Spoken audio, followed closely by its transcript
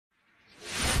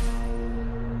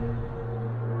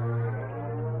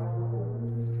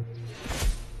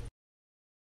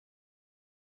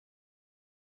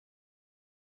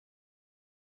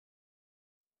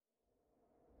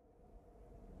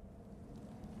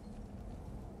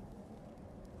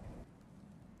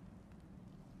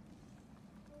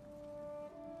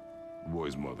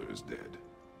his mother is dead.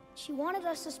 She wanted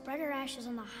us to spread her ashes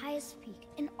on the highest peak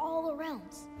in all the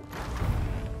realms.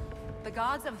 The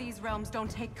gods of these realms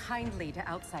don't take kindly to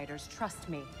outsiders, trust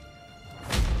me.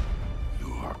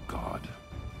 You are God.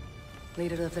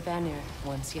 Leader of the Vanir,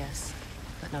 once yes,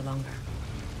 but no longer.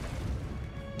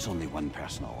 There's only one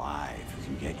person alive who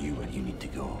can get you where you need to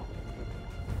go.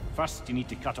 First, you need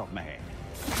to cut off my head.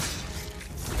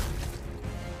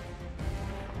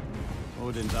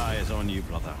 Odin's eye is on you,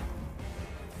 brother.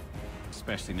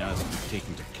 Especially now that you've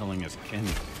taken to killing his kin.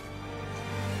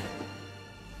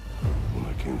 When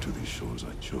I came to these shores,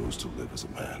 I chose to live as a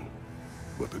man.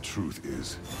 But the truth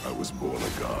is, I was born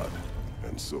a god,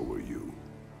 and so were you.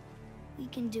 We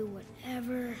can do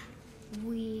whatever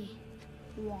we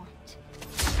want.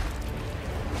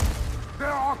 There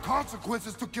are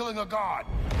consequences to killing a god!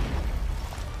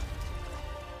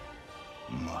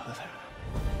 Mother.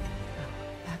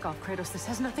 Back off, Kratos. This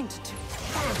has nothing to do.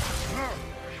 No!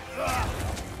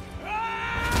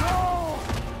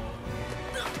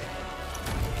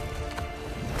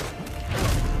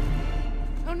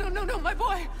 No, my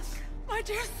boy! My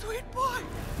dear, sweet boy!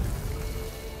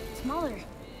 It's Mother.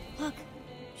 Look,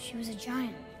 she was a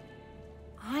giant.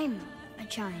 I'm a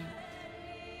giant.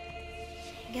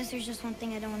 I guess there's just one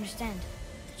thing I don't understand.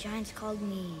 The giants called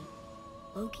me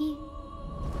Loki?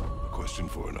 A question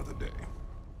for another day.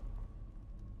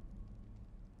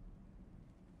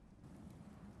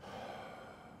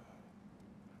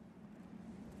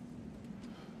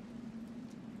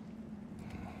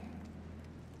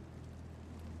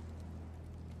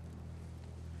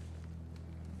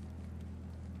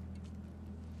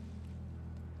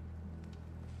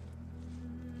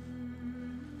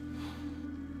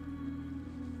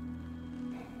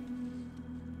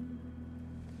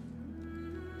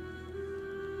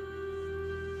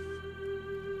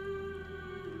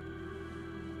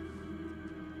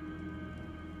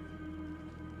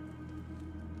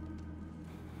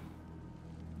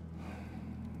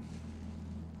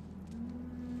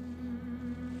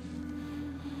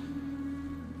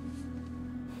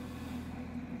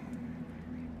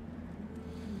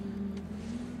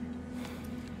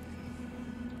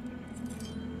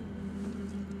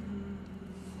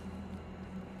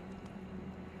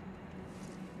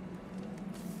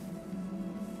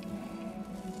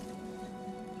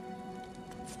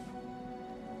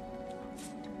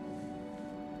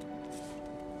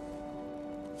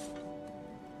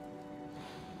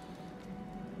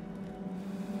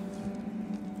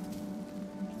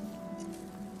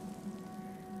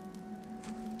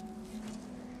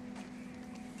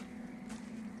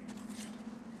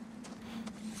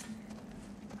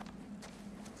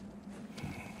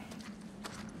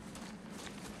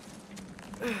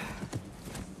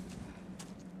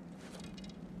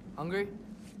 Hungry?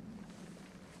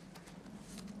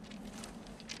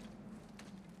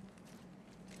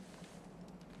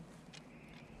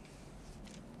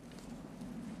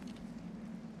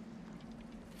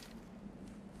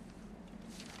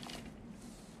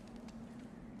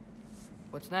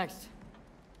 What's next?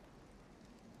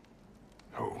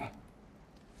 Home.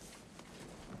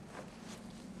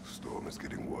 Storm is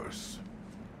getting worse.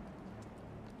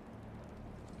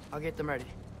 I'll get them ready.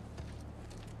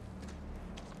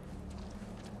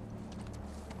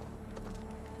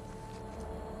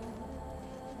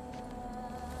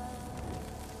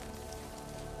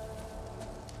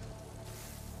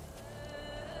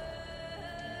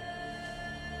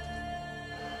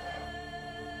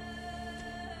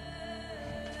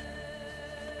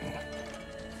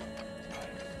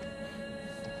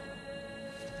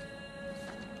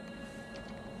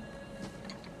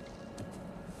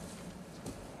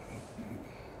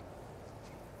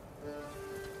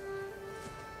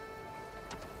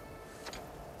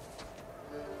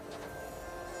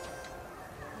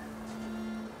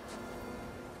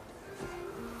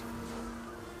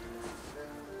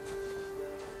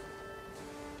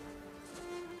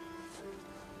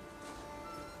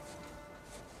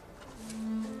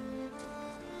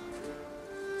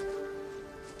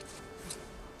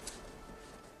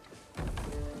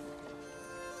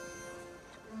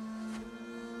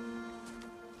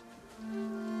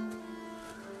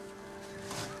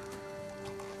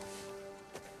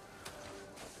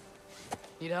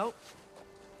 Need help?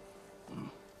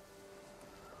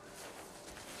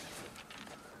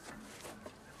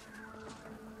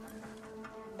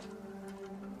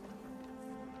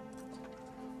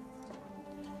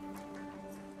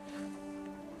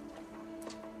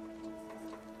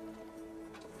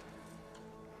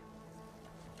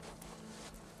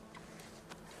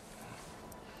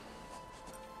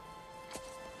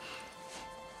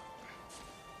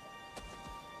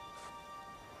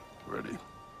 Ready?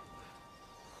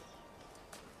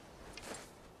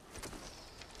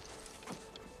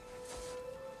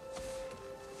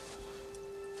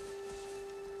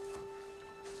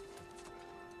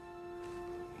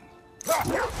 I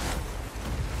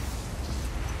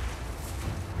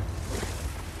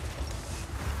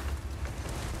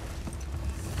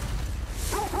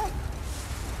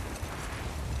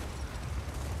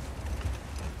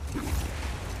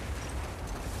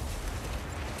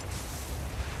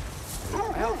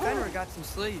hope Fenrir got some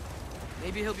sleep.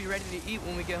 Maybe he'll be ready to eat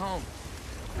when we get home.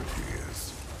 He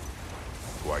is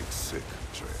quite sick,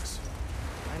 Atreus.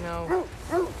 I know,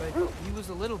 but he was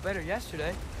a little better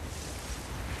yesterday.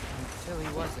 Until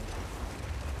he wasn't.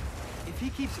 If he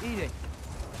keeps eating,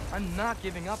 I'm not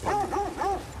giving up on him.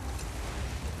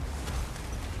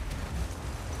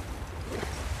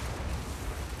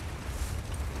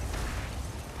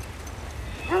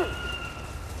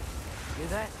 Hear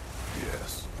that?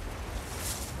 Yes.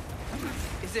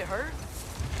 Is it her?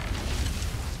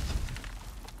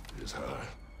 It is her.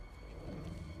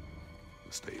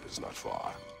 The state is not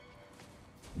far.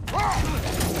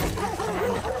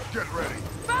 Get ready.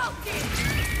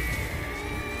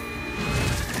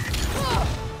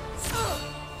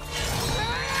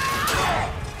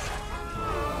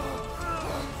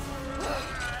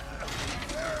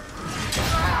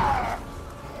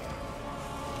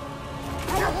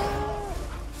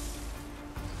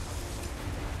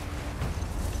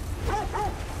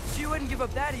 She wouldn't give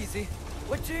up that easy,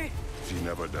 would she? She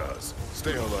never does.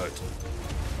 Stay alert.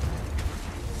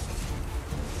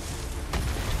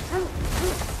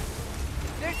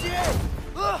 There she is!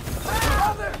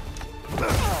 Father!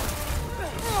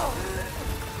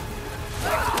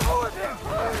 Let go of him!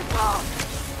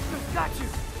 Got you!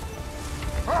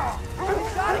 You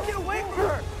gotta get away from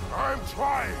her! I'm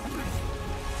trying.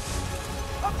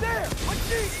 Up there! What's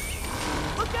she?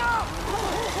 Look out!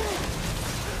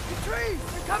 The trees!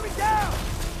 They're coming down!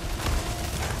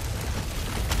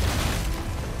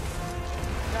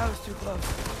 That was too close.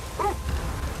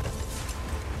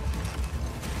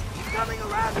 She's coming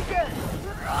around again!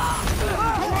 I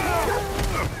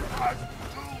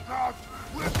do not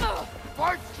wish to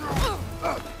fight you.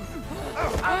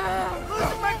 I'm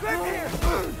losing my grip here!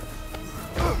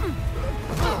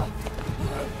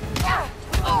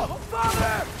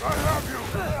 Father! I have you.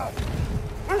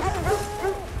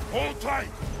 Hold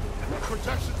tight.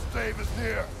 Protection stave is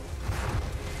near.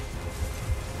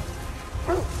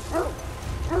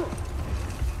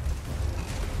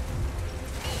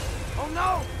 Oh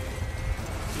no!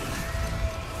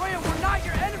 Freya, we're not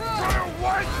your enemy! Fire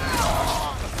what?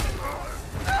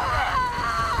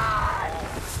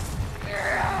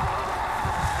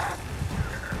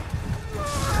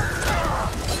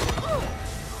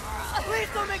 Please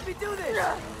don't make me do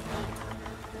this!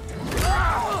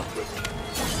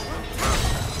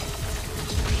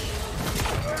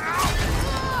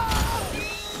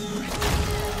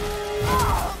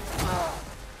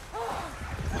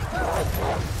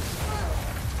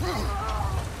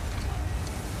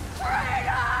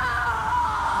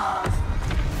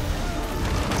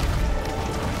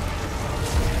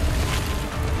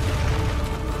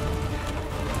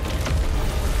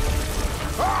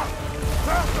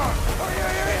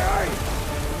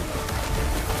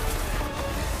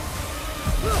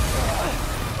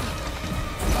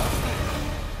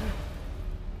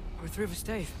 We're through the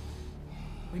stave.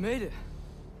 We made it.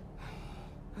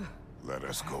 Let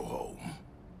us go home.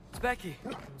 It's Becky.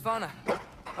 Svana.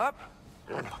 Up.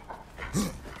 I'm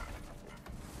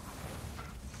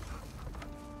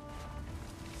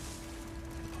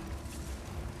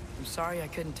sorry I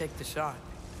couldn't take the shot.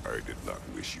 I did not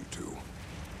wish you to.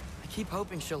 I keep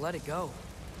hoping she'll let it go.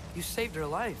 You saved her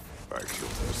life. I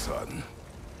killed her son.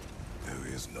 There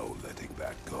is no letting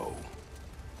that go.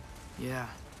 Yeah.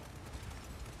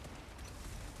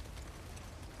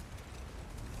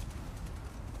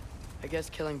 I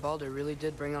guess killing Baldur really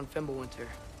did bring on Fimbulwinter.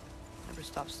 Never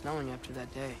stopped snowing after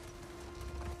that day.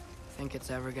 Think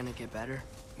it's ever gonna get better?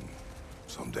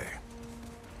 Someday.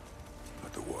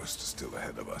 But the worst is still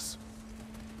ahead of us.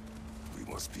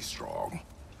 We must be strong.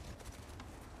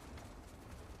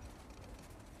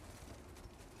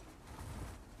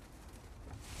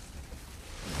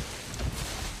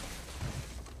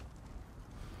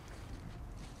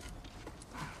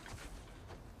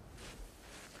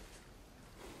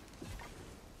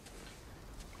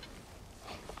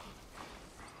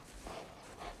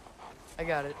 I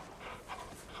got it.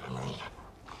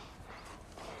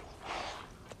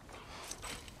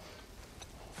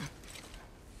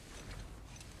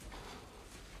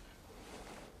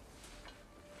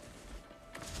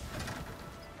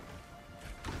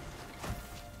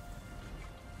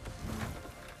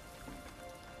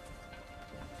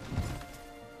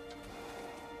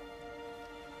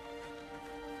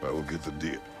 I will get the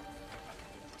deal.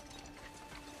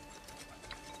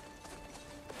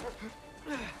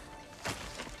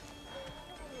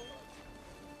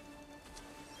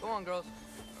 on, girls.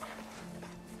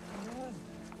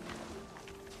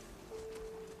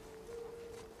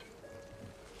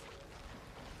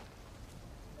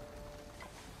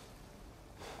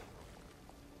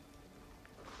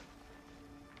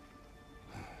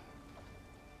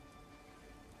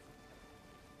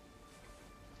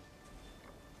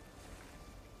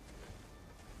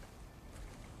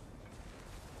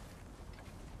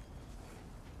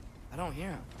 I don't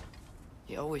hear him.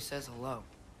 He always says hello.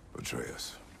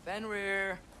 Atreus.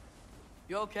 Fenrir.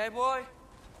 You okay, boy?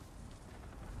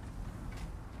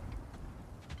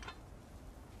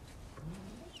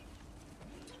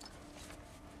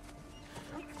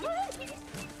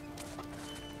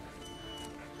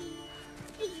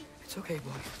 It's okay, boy.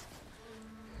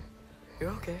 You're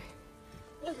okay.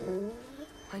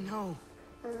 I know.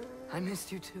 I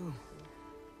missed you too.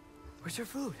 Where's your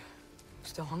food?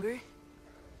 Still hungry?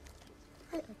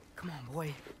 Come on,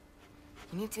 boy.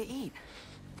 You need to eat.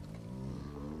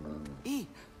 Eat.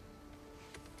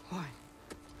 What?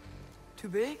 Too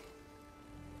big?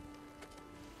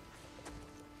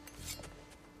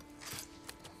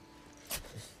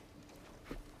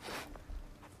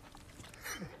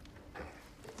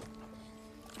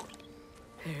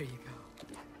 There you go.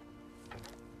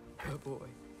 Good boy.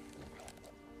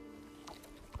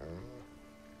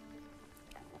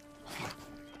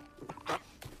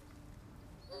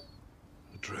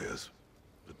 Atreus,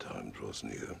 the time draws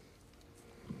near.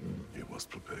 You must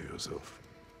prepare yourself.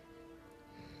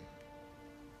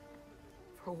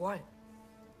 For what?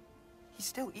 He's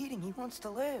still eating. He wants to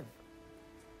live.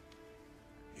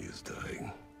 He is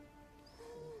dying.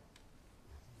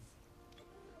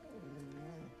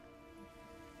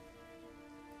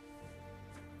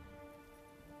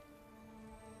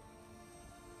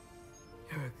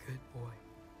 You're a good boy.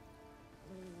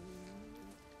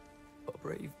 A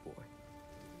brave boy.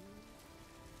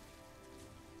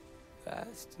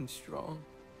 Fast and strong.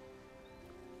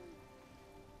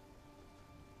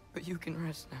 But you can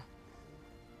rest now.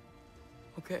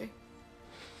 Okay?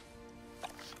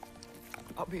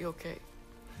 I'll be okay.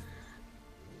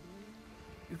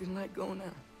 You can let go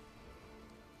now.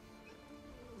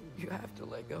 You have to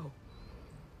let go.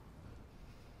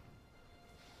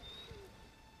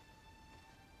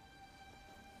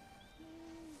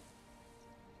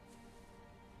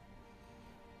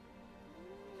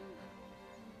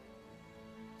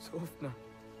 Sofna.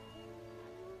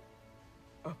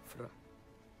 Afra.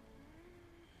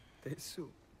 Tesu.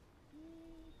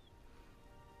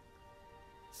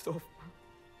 Sofna.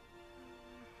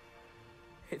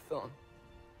 Ethon.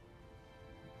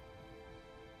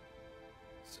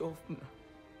 Sofna.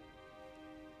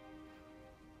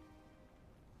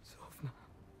 Sofna.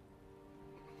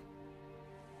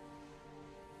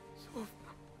 Sofna.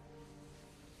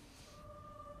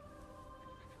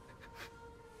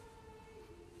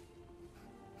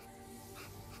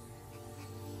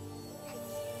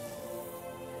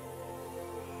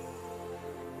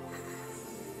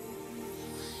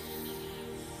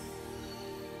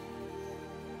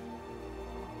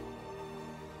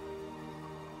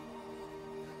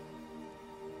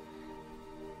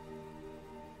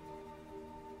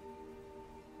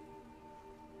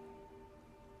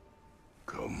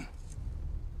 Come.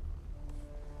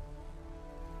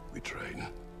 We train.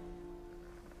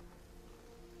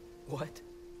 What?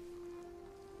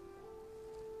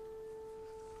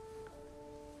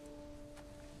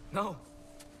 No.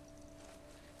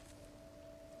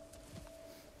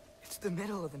 It's the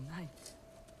middle of the night.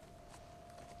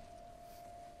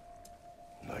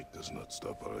 Night does not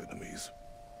stop our enemies.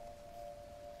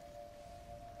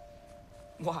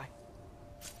 Why?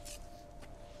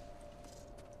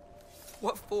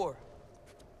 What for?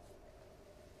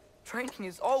 Training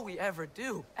is all we ever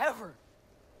do, ever.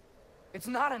 It's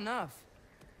not enough.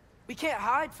 We can't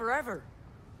hide forever.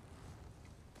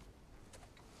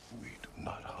 We do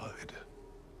not hide.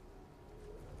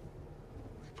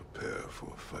 We prepare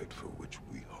for a fight for which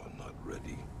we are not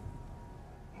ready.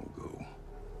 We'll go.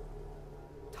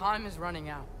 Time is running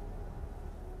out.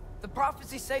 The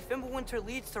prophecies say Fimbulwinter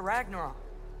leads to Ragnarok.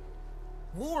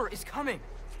 War is coming.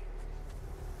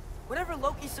 Whatever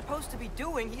Loki's supposed to be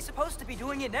doing, he's supposed to be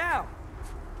doing it now.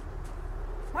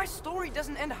 My story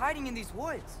doesn't end hiding in these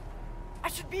woods. I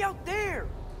should be out there,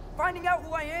 finding out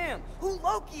who I am, who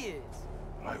Loki is.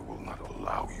 I will not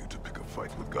allow you to pick a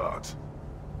fight with gods.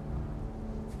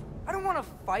 I don't want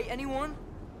to fight anyone.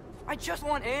 I just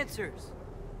want answers.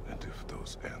 And if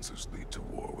those answers lead to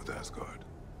war with Asgard?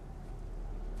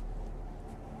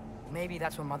 Maybe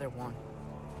that's what Mother wanted.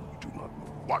 We do not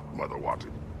know what Mother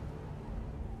wanted.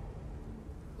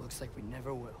 Looks like we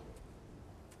never will.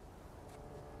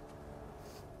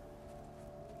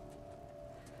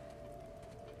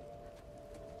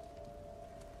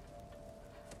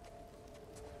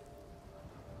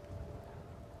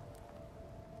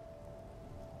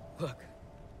 Look.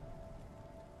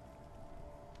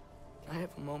 Can I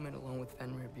have a moment alone with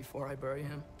Fenrir before I bury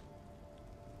him?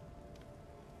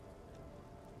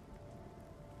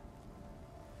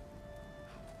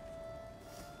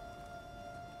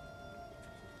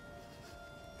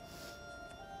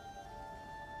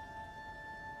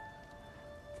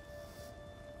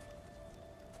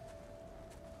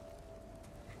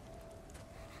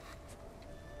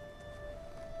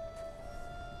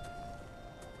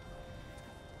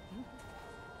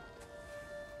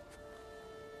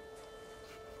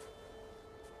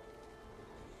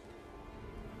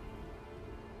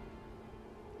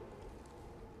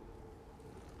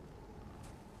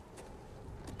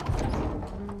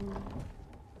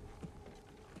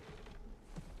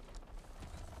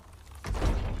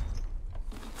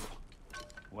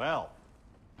 Well,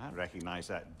 I recognize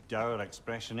that dour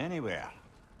expression anywhere.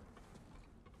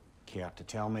 Care to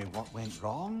tell me what went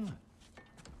wrong?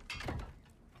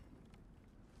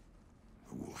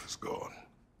 The wolf is gone.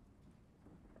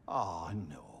 Oh,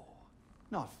 no.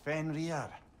 Not Fenrir.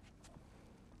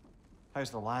 How's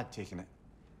the lad taking it?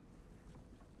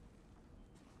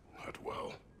 Not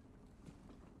well.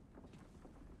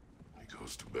 He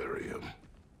goes to bury him.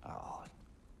 Oh,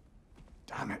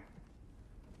 damn it.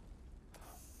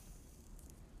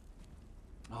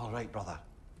 All right, brother.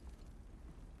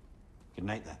 Good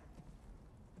night, then.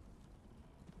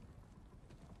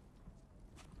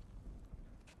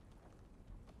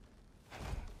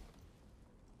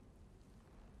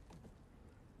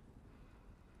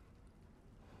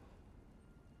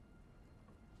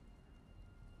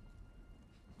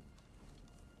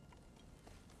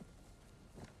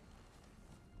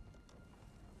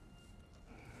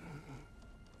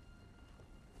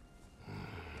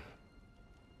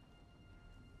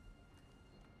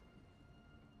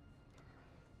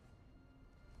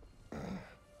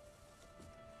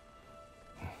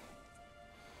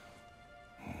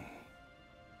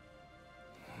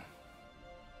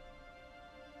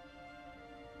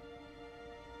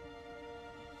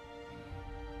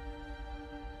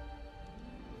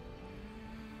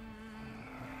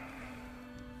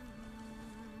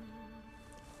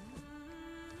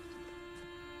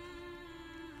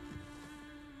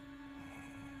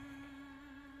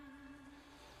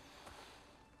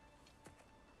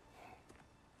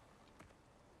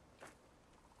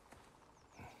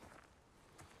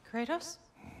 Kratos?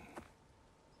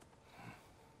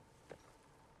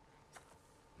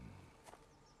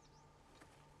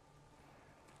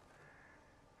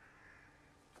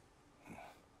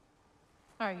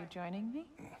 Are you joining me?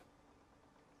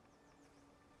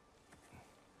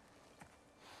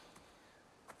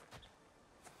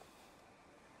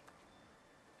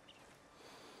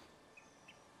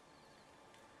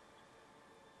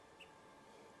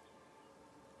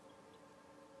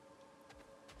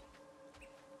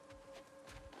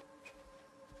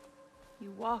 You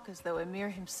walk as though Ymir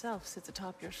himself sits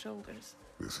atop your shoulders.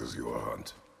 This is your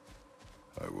hunt.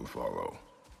 I will follow.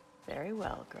 Very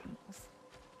well, Grumbles.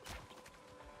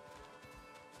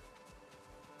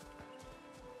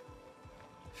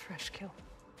 Fresh kill.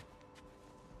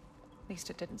 At least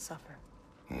it didn't suffer.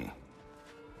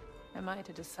 Am I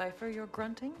to decipher your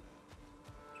grunting?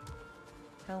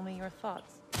 Tell me your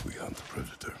thoughts. We hunt the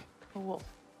predator. A wolf.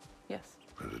 Yes.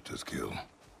 Predators kill.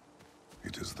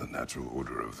 It is the natural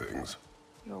order of things.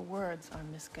 Your words are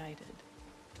misguided.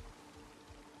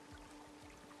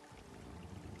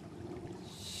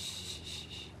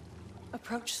 Shh.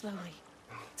 Approach slowly.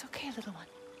 It's okay, little one.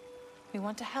 We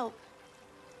want to help.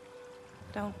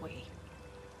 Don't we?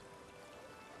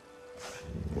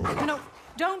 No,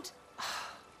 don't!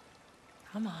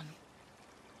 Come on.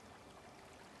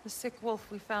 The sick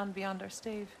wolf we found beyond our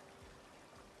stave.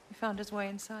 He found his way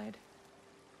inside.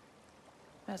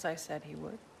 As I said he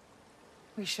would.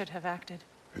 We should have acted.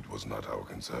 It was not our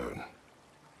concern.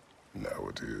 Now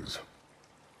it is.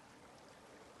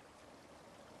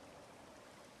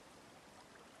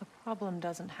 The problem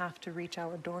doesn't have to reach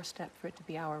our doorstep for it to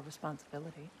be our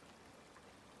responsibility.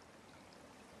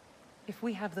 If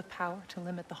we have the power to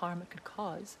limit the harm it could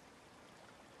cause,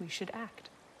 we should act.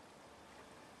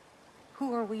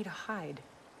 Who are we to hide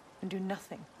and do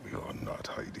nothing? We are not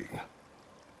hiding.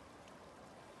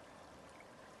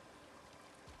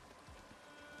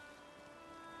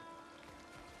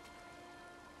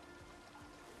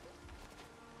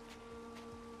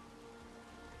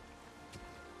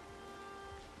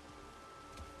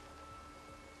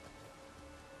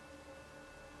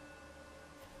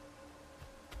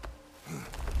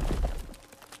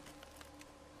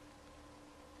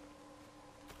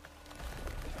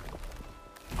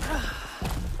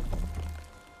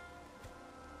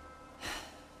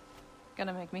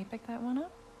 Gonna make me pick that one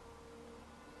up?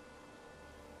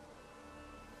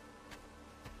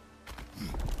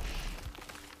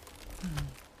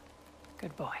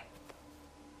 Good boy.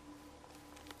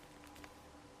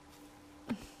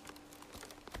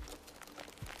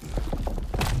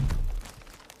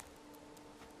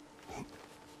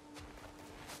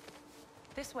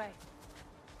 This way.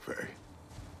 Faye.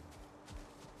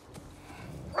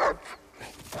 Faye.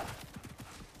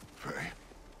 Faye.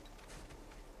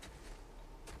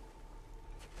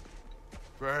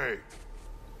 Faye!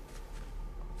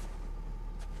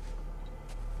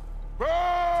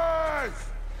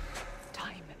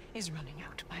 Time is running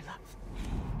out, my love.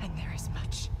 And there is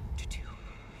much to do.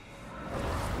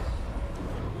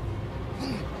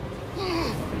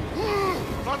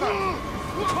 Mother!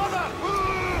 Mother!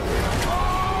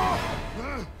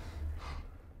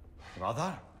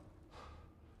 Brother?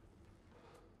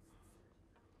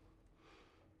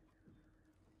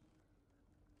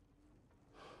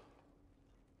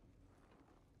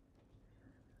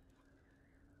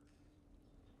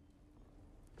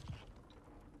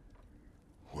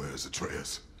 Where's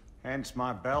Atreus? Hence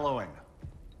my bellowing.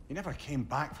 He never came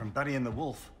back from burying the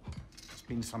wolf. It's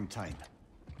been some time.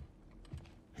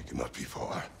 He cannot be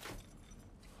far.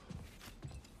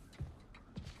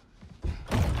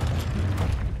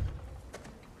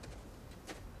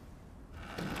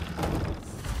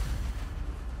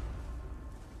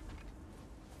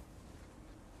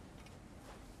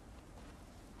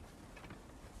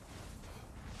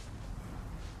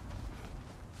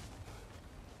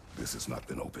 This has not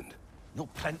been opened. No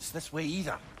prints this way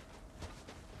either.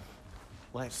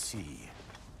 Let's see.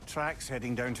 Tracks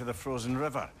heading down to the frozen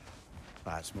river.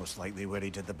 That's most likely where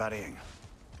he did the burying.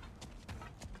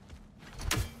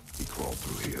 He crawled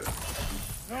through here.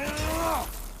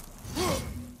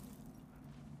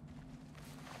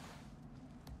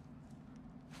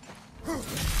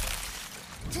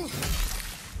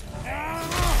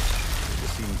 You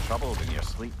seem troubled in your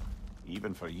sleep.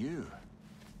 Even for you.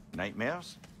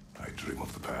 Nightmares? I dream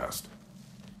of the past.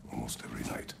 Almost every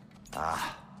night.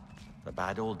 Ah, the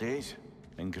bad old days?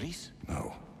 In Greece?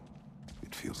 No.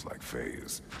 It feels like Faye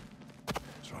is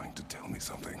trying to tell me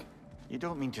something. You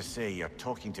don't mean to say you're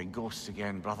talking to ghosts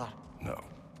again, brother? No.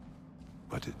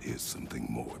 But it is something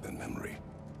more than memory.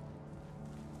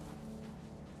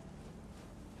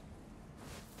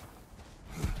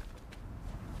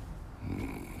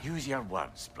 Use your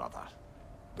words, brother.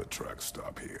 The tracks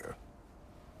stop here.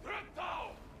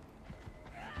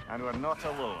 And we're not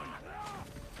alone.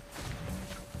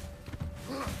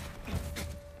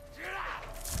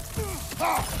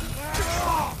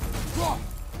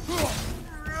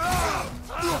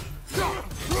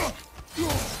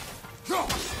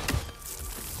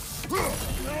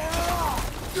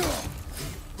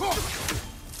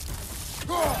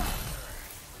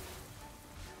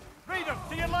 Raider,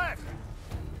 to your left!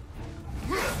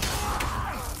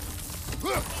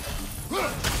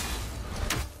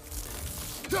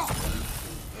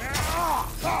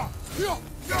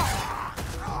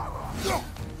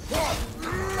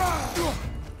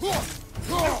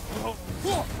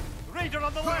 Raider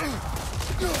on the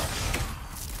left!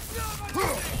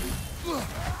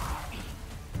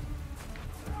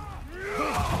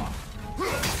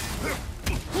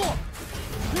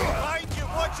 Behind you,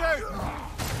 watch out!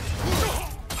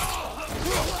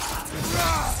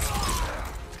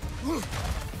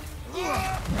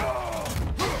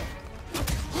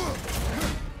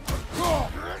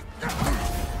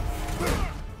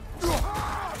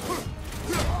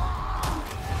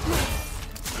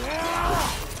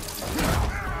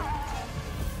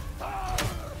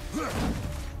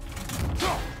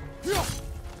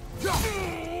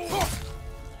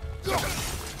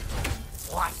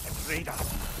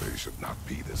 They should not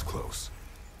be this close.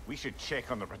 We should check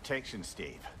on the protection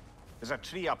stave. There's a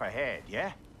tree up ahead,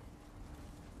 yeah?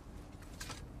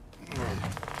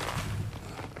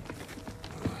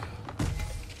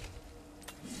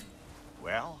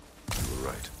 Well? You were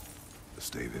right. The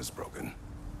stave is broken.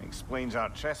 Explains our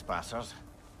trespassers.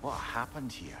 What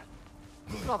happened here?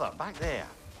 Brother, back there.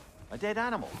 A dead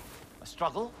animal. A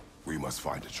struggle? We must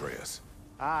find Atreus.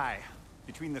 Aye.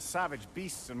 Between the savage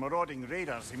beasts and marauding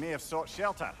raiders, he may have sought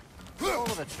shelter. Follow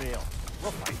the trail.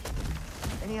 We'll find him.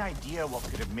 Any idea what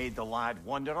could have made the lad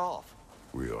wander off?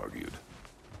 We argued.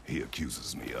 He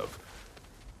accuses me of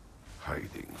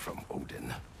hiding from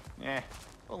Odin.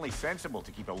 Only sensible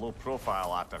to keep a low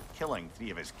profile after killing 3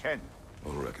 of his kin. A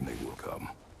reckoning will come.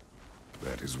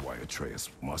 That is why Atreus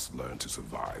must learn to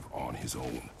survive on his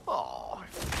own. Oh,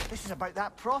 this is about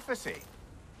that prophecy.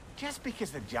 Just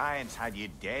because the giants had you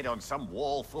dead on some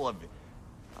wall full of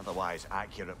Otherwise,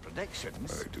 accurate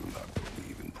predictions... I do not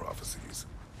believe in prophecies.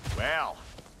 Well,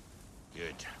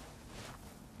 good.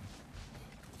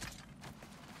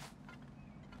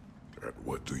 And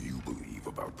what do you believe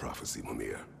about prophecy,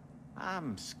 Mimir?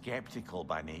 I'm skeptical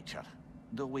by nature,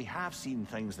 though we have seen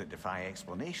things that defy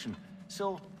explanation.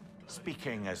 So,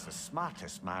 speaking as the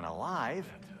smartest man alive,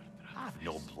 I've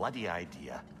no bloody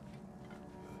idea.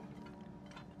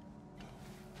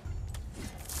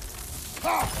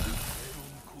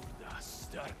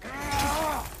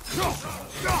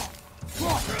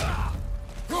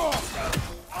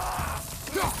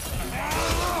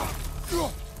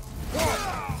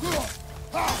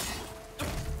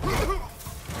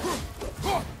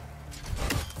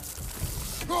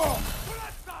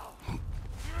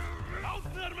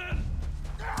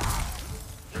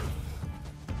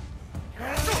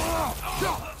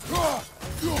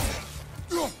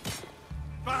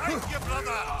 Behind you,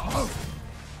 brother!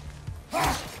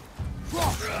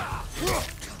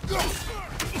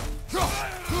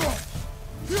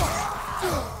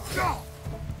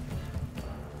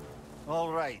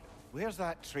 All right, where's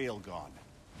that trail gone?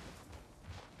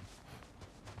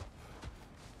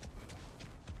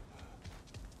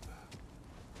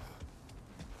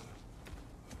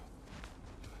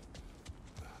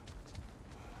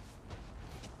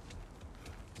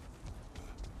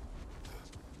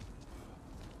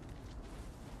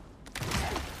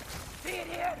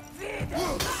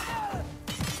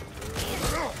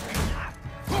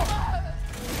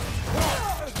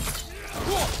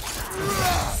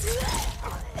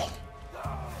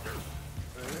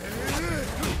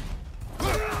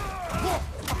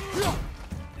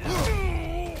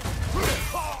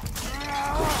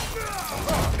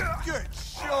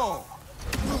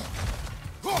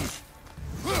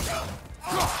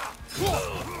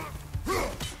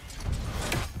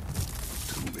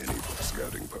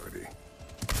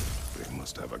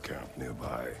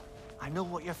 I know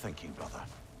what you're thinking, brother.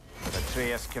 But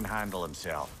Atreus can handle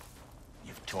himself.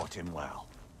 You've taught him well.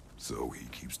 So he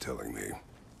keeps telling me.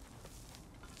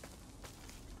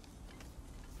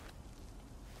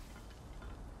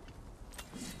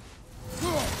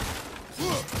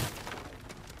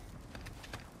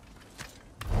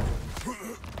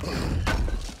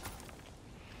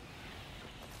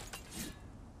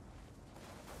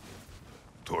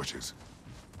 Torches.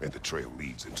 And the trail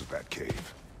leads into that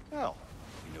cave. Well,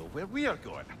 we know where we are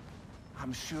going.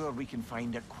 I'm sure we can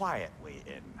find a quiet way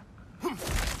in.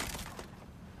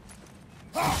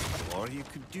 Or you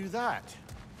could do that.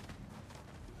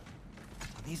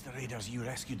 Are these the raiders you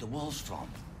rescued the wolves from?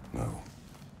 No.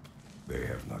 They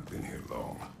have not been here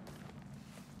long.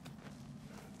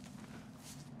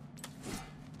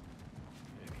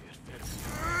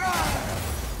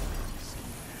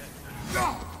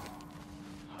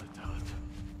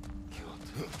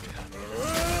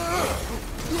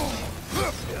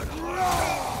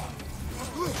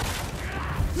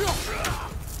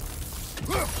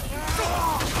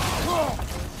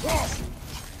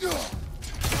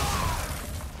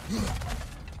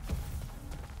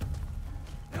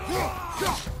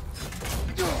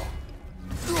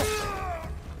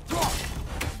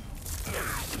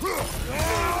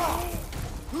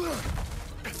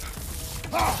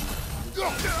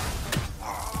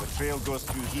 The trail goes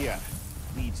through here.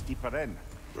 Leads deeper in.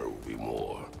 There will be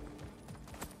more.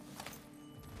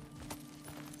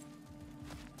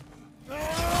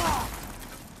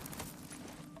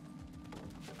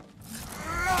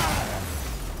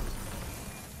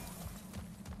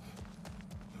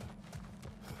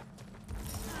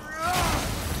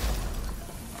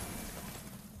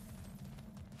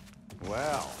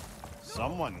 Well,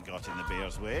 someone got in the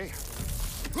bear's way.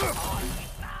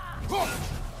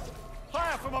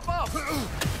 Fire from above!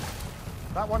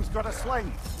 That one's got a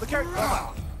sling. Look out,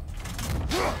 brother!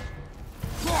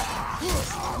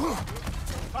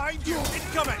 Behind you!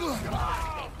 Incoming!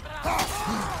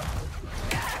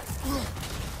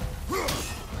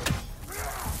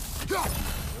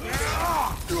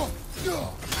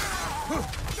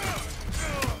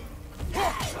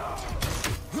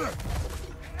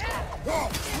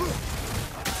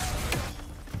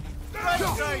 Right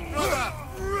side, brother!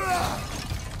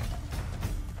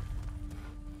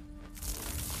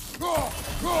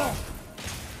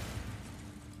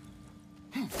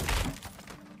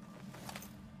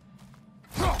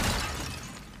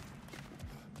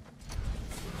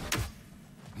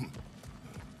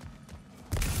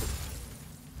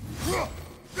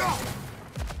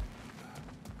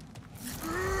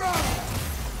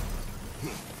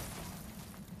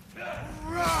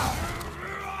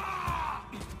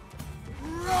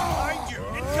 Behind you!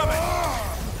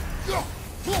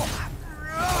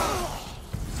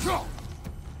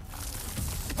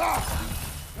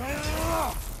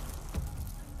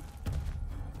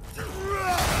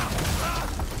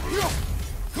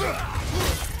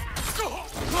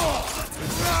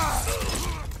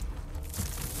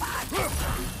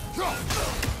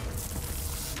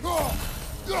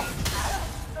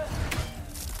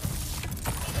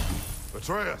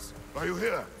 Atreus, are you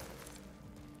here?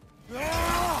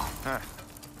 Huh.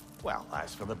 Well,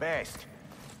 that's for the best.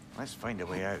 Let's find a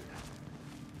way out.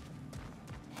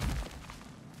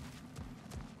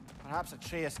 Perhaps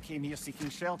Atreus came here seeking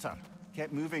shelter,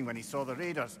 kept moving when he saw the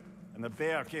raiders, and the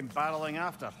bear came barreling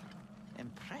after.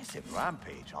 Impressive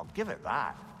rampage, I'll give it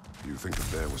that. You think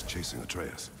the bear was chasing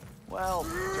Atreus? Well,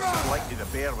 just as likely the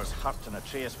bear was hurt and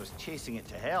Atreus was chasing it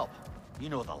to help. You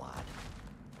know the lad.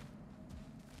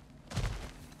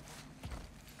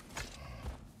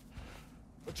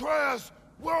 Atreus,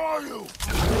 where are you?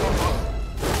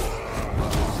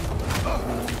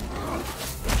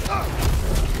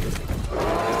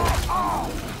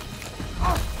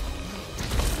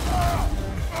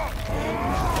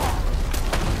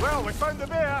 Well, we found the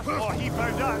bear, or he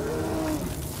found us.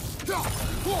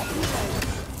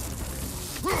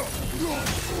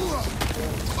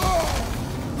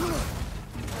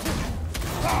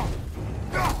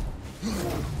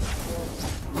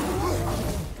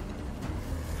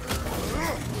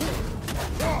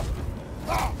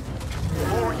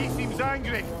 Oh, he seems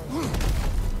angry.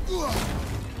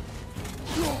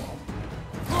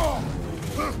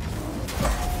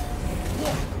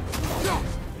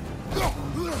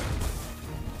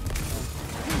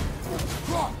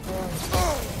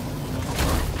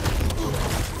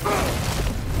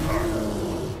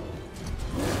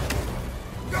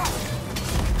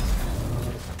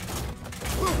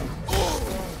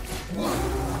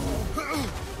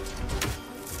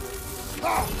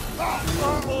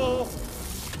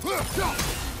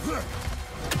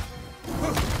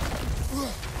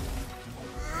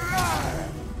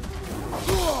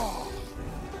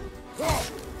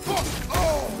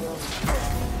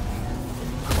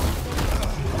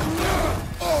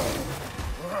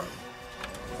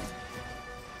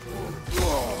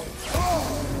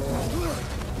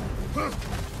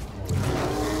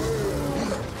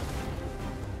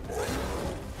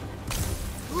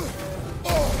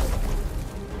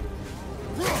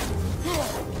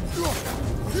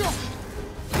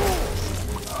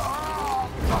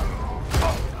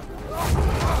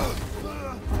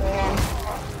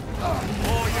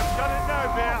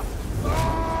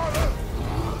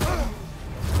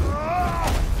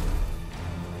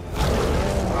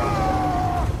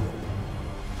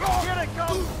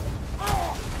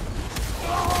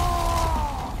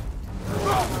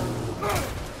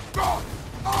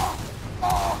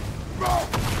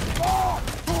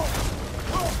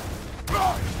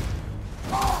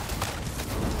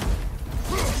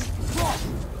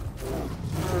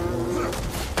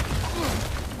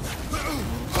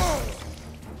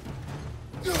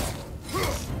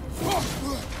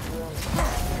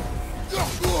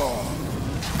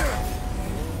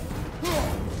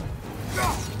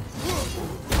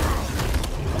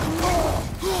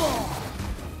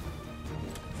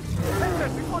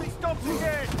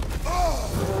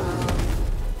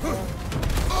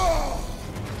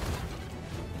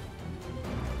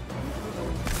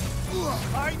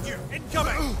 Behind you!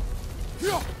 Incoming!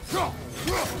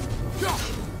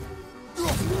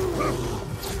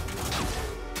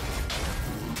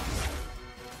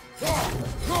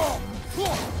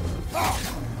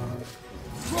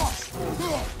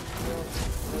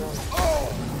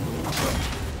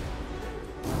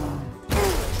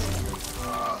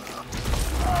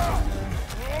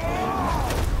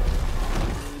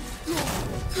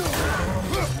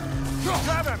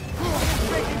 Grab him!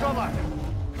 Take his over!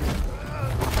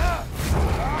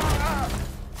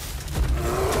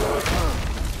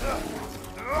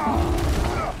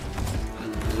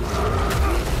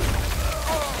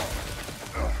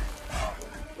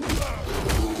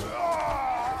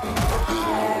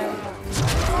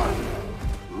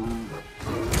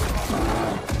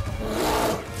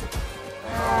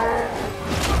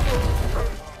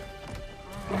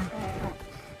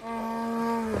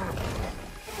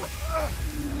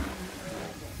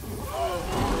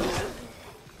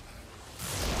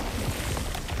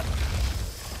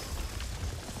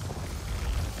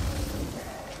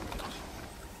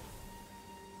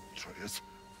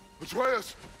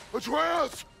 Atreus!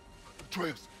 Atreus!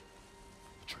 Atreus!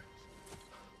 Atreus!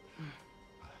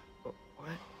 What?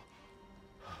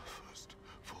 First,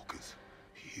 focus.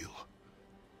 Heal.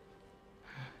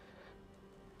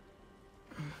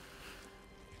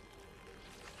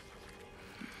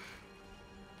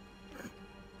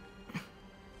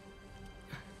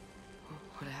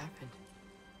 What happened?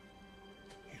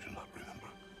 You do not remember.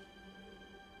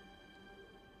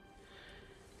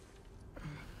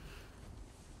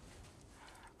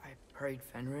 I prayed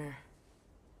Fenrir.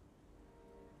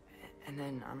 And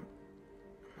then I'm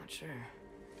not sure.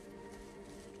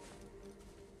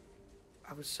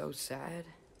 I was so sad.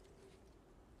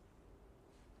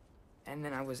 And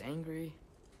then I was angry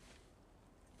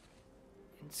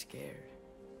and scared.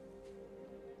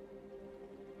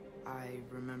 I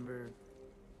remember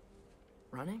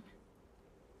running.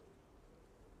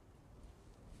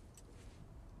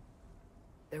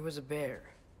 There was a bear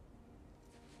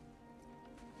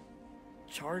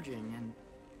charging, and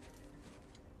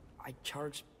I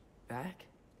charged back.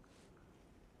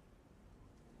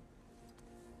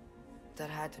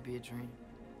 That had to be a dream.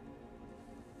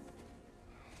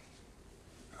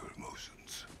 Your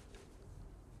emotions,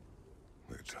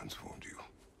 they transformed you.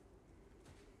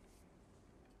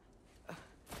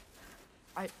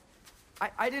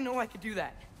 I didn't know I could do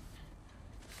that.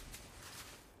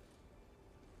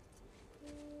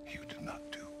 You did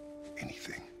not do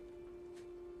anything.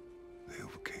 They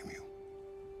overcame you.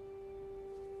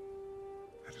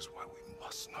 That is why we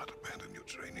must not abandon your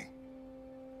training.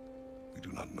 We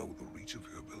do not know the reach of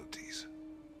your abilities.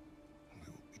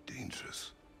 They will be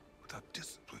dangerous without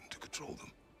discipline to control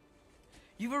them.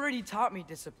 You've already taught me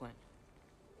discipline.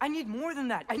 I need more than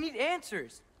that. I need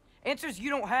answers. Answers you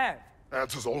don't have.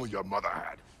 Answers only your mother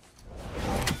had.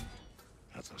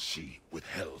 Answers she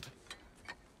withheld.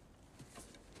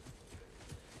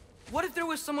 What if there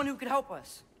was someone who could help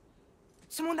us?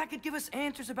 Someone that could give us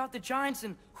answers about the giants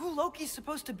and who Loki's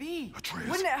supposed to be. Atreus.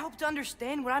 Wouldn't it help to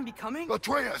understand what I'm becoming?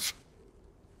 Atreus!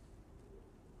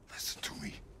 Listen to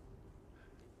me.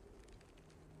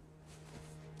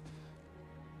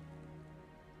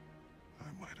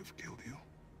 I might have killed you.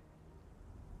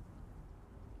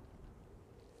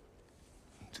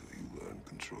 Until you learn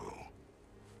control,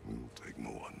 we will take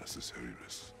no unnecessary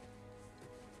risks.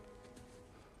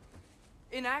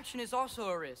 Inaction is also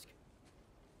a risk.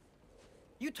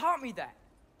 You taught me that.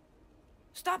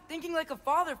 Stop thinking like a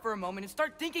father for a moment and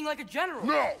start thinking like a general.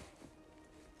 No!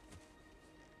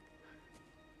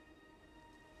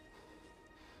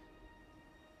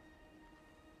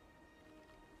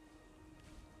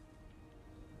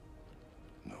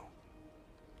 No.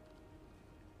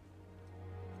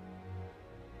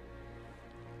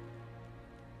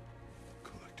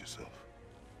 Collect yourself.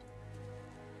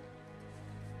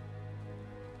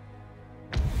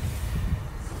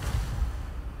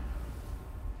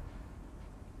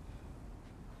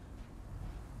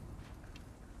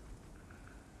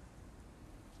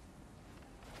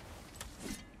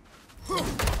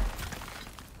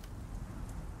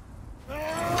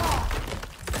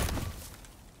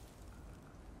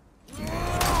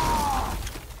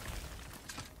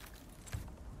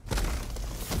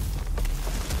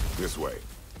 This way.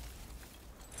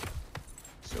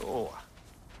 So,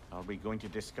 are we going to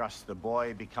discuss the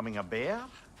boy becoming a bear?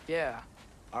 Yeah,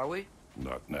 are we?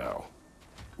 Not now.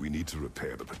 We need to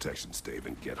repair the protection stave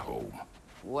and get home.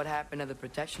 What happened to the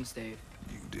protection stave?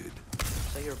 You did.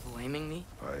 So you're blaming me?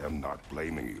 I am not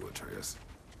blaming you, Atreus.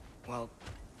 Well,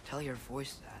 tell your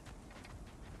voice that.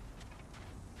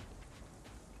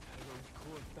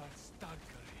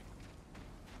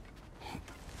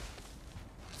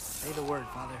 Say the word,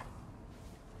 Father.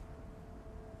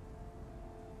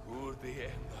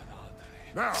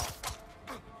 Now!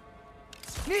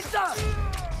 Nista!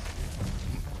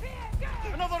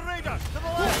 Another raider! To the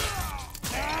left!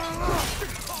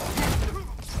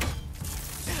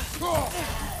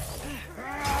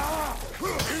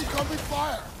 Incoming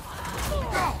fire!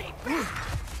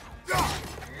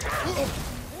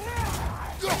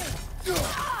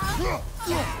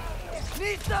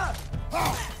 Nista!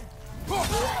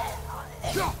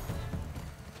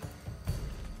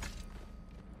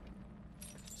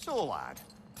 So, lad,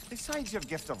 besides your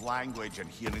gift of language and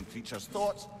hearing creatures'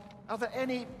 thoughts, are there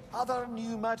any other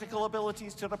new magical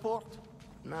abilities to report?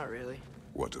 Not really.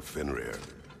 What of Fenrir?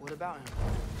 What about him?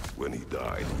 When he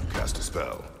died, you cast a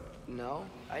spell. No,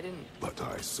 I didn't. But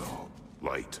I saw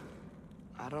light.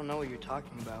 I don't know what you're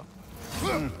talking about.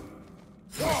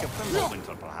 Like a thimble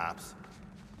winter, perhaps.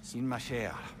 Seen my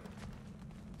share.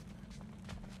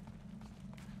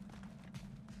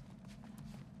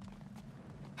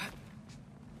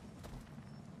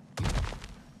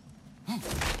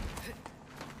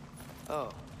 Oh,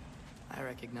 I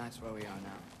recognize where we are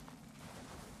now.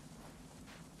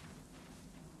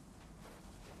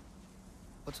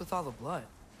 What's with all the blood?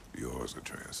 Yours,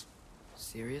 Atreus.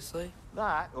 Seriously?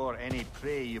 That, or any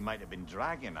prey you might have been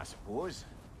dragging, I suppose.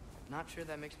 Not sure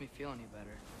that makes me feel any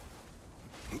better.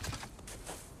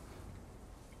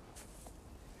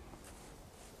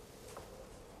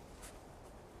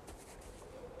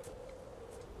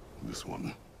 This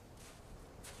one.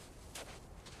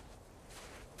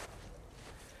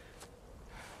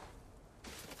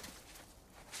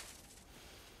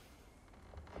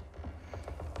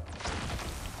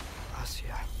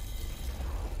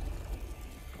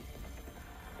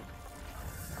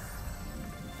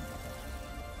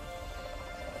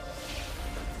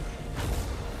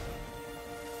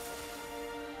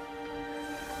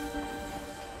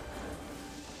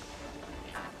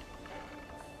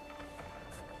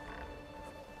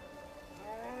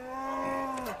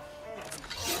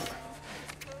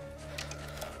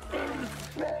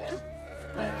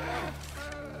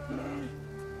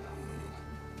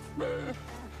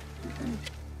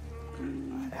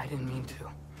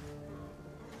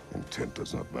 Intent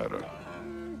does not matter.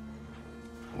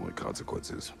 Only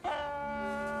consequences.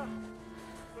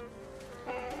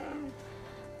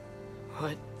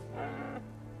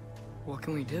 What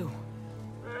can we do?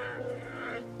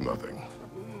 Nothing.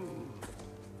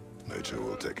 Nature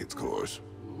will take its course.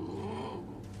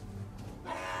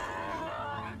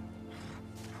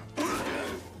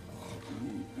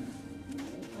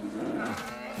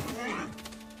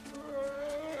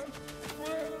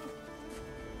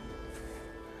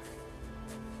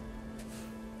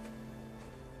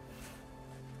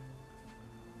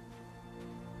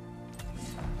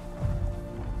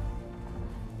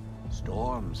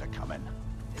 Storms are coming.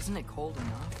 Isn't it cold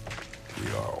enough?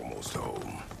 We are almost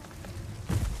home.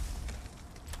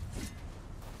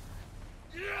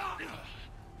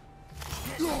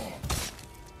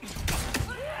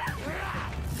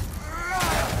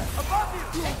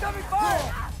 Above you! Incoming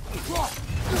fire!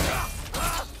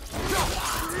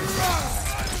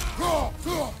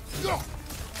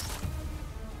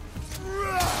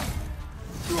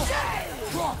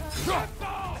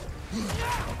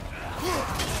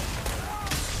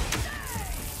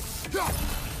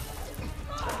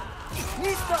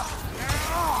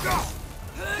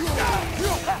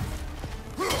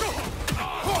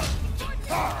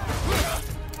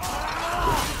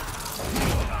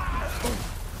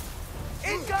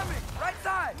 Incoming! Right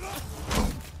side!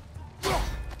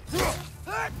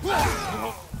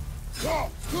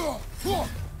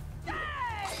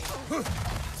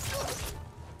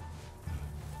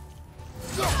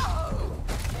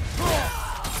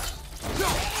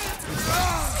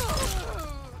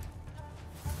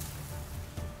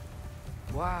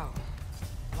 Wow.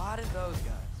 A lot of those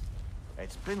guys.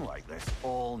 It's been like this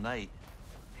all night.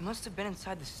 They must have been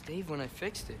inside the stave when I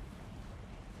fixed it.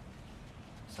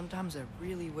 Sometimes I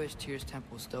really wish Tyr's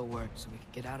temple still worked so we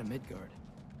could get out of Midgard.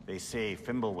 They say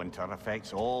Fimbulwinter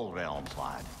affects all realms,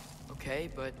 lad. Okay,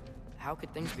 but how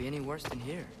could things be any worse than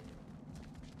here?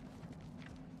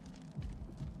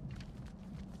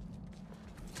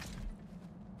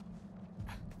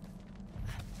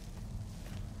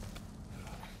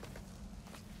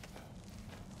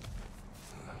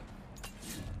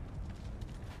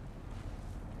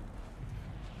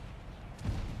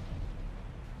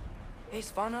 Hey,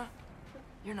 Svanna,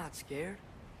 you're not scared.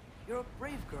 You're a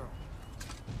brave girl.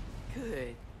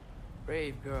 Good.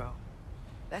 Brave girl.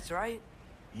 That's right.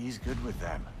 He's good with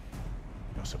them.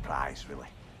 No surprise, really.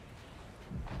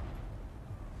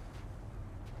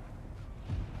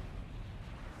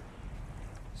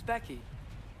 Specky,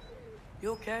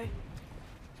 you okay?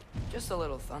 Just a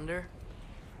little thunder.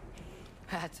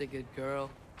 That's a good girl.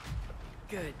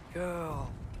 Good girl.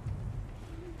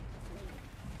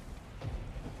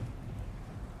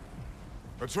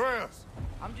 Atreus!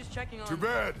 I'm just checking on... To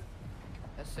bed!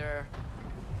 Yes, sir.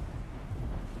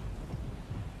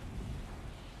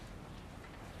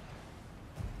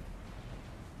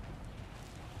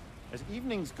 As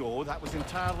evenings go, that was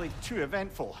entirely too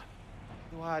eventful.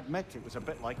 Though I admit it was a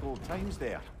bit like old times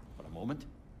there, for a moment.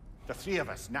 The three of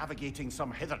us navigating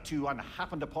some hitherto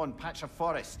unhappened-upon patch of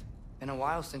forest. Been a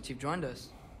while since you've joined us.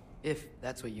 If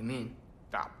that's what you mean.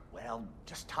 Ah, well,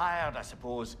 just tired, I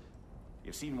suppose.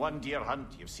 You've seen one deer hunt,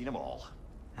 you've seen them all.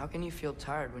 How can you feel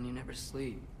tired when you never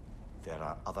sleep? There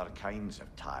are other kinds of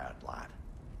tired, lad.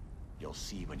 You'll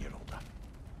see when you're older.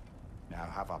 Now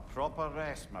have a proper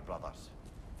rest, my brothers.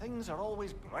 Things are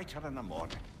always brighter in the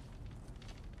morning.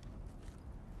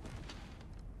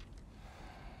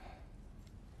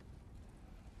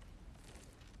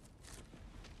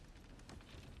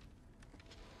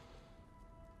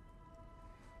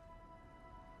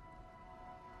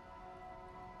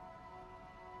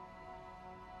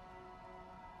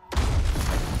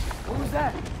 What was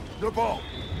that? The ball!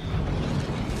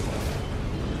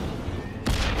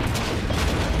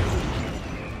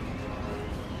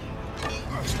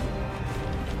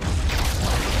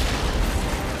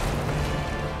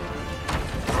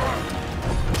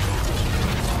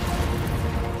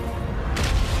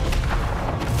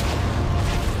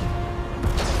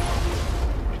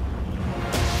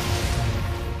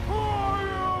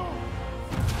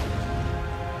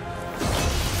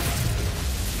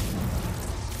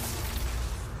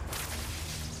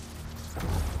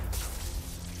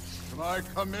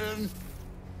 Come in.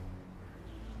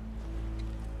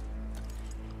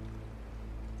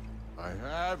 I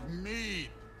have mead.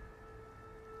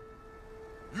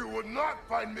 You would not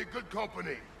find me good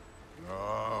company.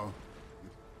 No.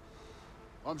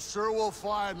 I'm sure we'll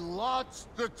find lots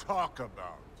to talk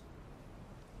about.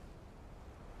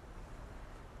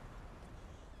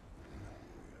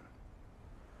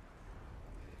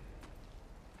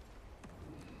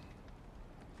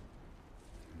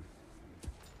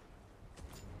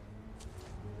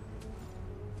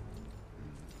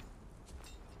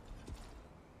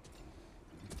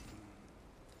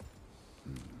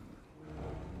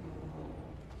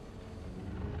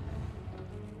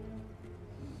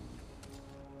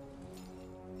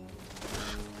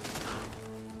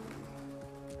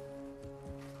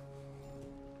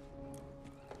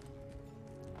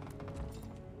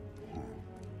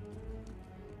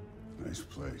 Nice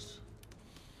place.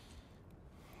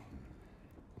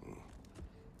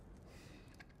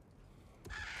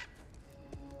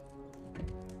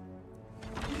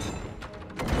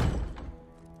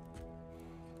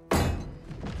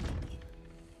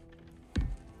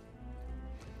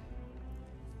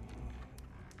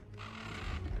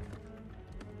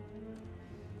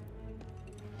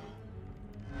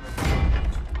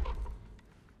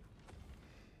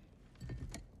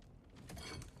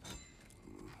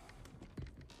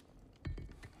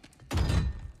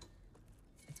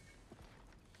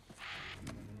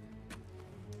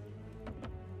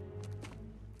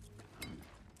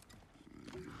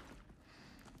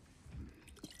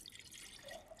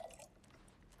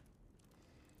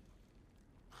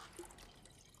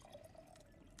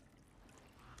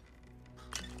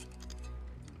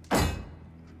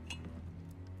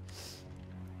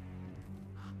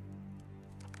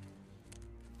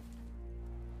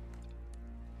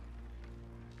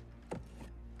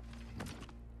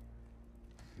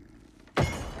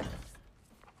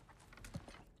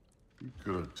 You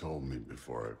could have told me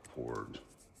before I poured.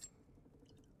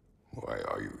 Why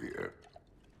are you here?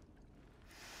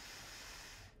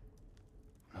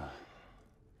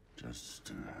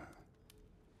 Just,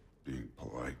 being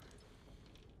polite.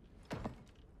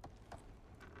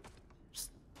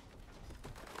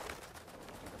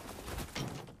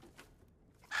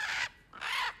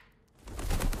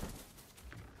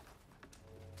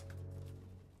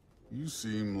 You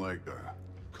seem like a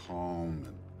calm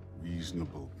and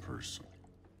reasonable person.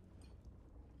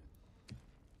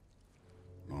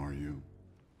 Are you?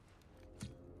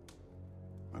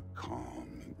 A calm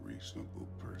and reasonable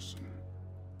person.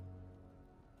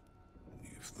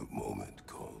 If the moment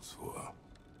calls for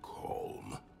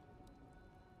calm.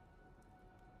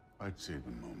 I'd say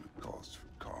the moment calls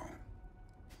for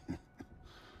calm.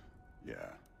 Yeah.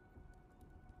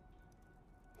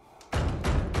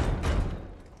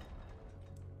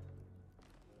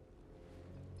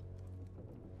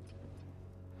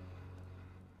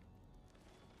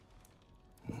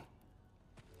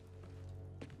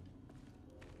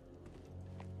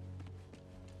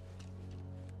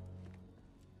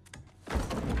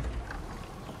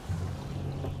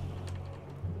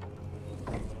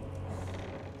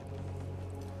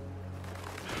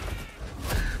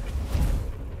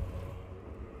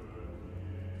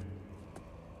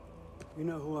 You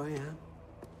know who I am?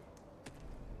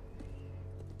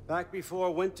 Back before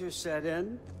winter set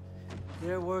in,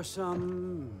 there were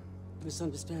some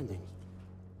misunderstandings.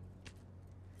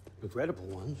 Regrettable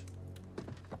ones.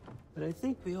 But I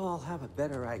think we all have a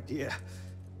better idea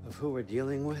of who we're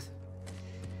dealing with.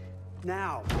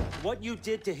 Now, what you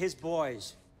did to his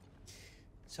boys.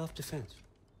 Self-defense.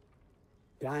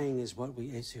 Dying is what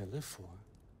we Aesir live for.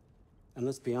 And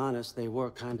let's be honest, they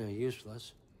were kinda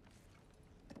useless.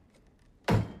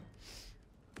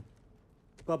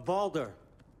 But Baldur,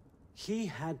 he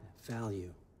had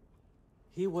value.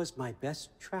 He was my best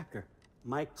tracker,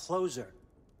 my closer.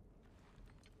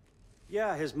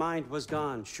 Yeah, his mind was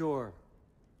gone, sure.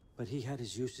 But he had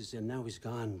his uses, and now he's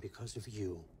gone because of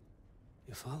you.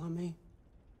 You follow me?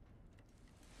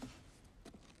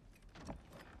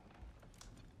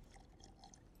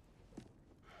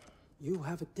 You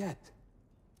have a debt.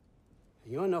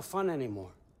 You're no fun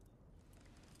anymore.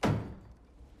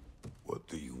 What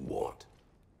do you want?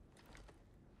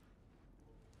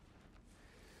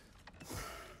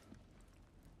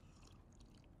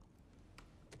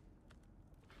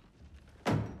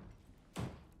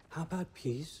 How about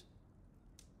peace?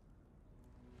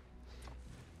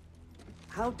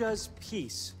 How does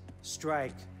peace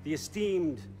strike the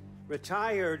esteemed,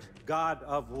 retired god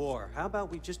of war? How about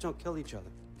we just don't kill each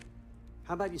other?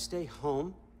 How about you stay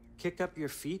home, kick up your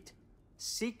feet,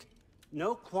 seek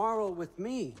no quarrel with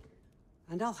me,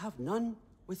 and I'll have none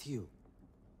with you.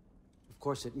 Of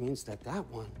course, it means that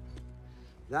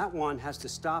that one has to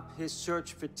stop his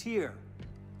search for Tyr.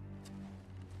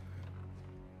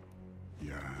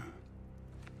 Yeah.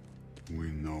 We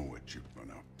know what you've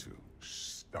been up to.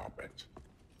 Stop it.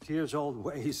 Tyr's old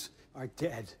ways are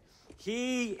dead.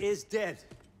 He is dead.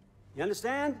 You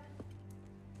understand?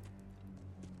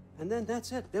 And then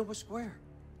that's it. Then we're square.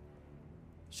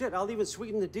 Shit, I'll even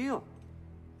sweeten the deal.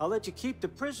 I'll let you keep the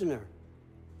prisoner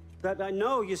that I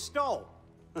know you stole.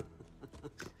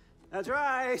 That's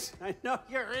right. I know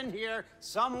you're in here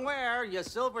somewhere, you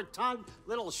silver-tongued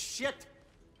little shit.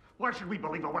 Why should we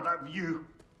believe a word out of you?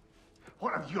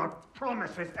 What have your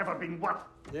promises ever been worth?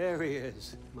 There he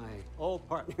is, my old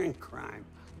partner in crime.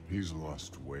 He's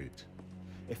lost weight.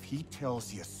 If he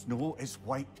tells you snow is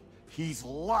white, he's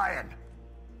lying.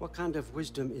 What kind of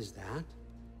wisdom is that?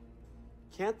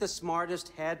 Can't the smartest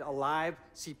head alive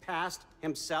see past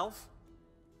himself?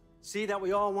 See that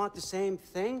we all want the same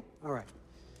thing? All right.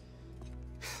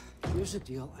 Here's a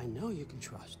deal I know you can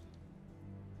trust.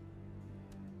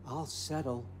 I'll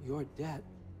settle your debt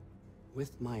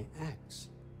with my ex.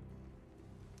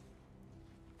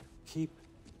 Keep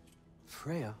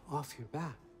Freya off your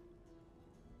back.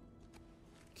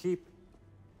 Keep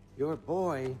your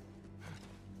boy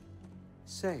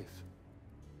safe.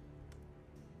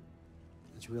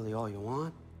 That's really all you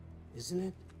want, isn't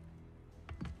it?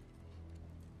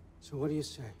 So what do you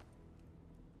say?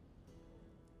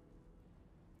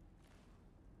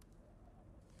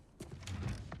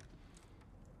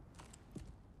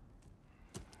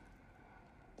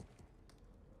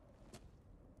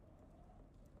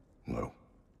 No.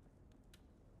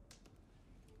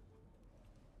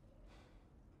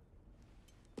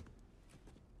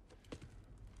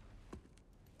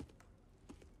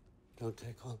 Don't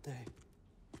take all day.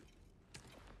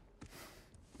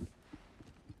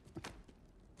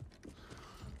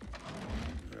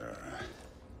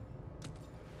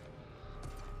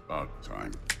 About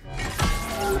time.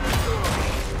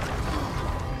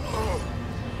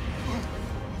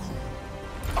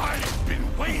 I've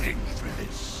been waiting for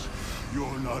this.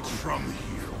 You're not from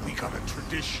here. We got a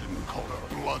tradition called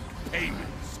blood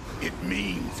payments. It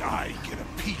means I get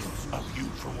a piece of you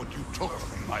for what you took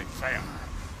from my family.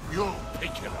 You'll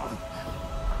pick it up.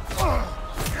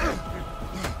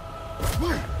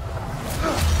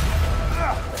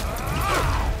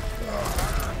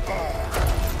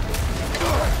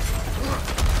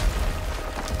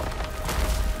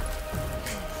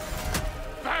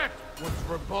 That was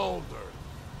for Baldur.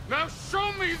 Now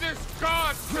show me this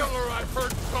god killer I've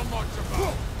heard so much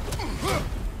about.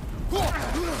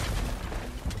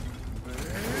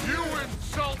 You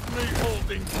insult me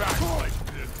holding back like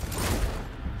this.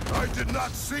 I did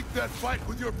not seek that fight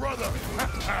with your brother.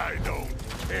 I don't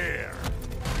care.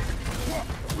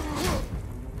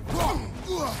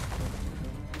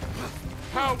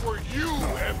 How were you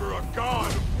ever a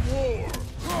god of war?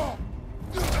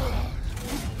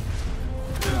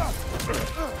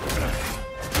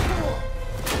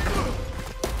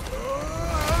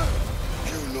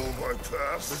 You know my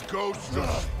past. The ghost of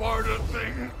Sparta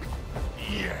thing?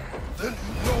 Yeah. Then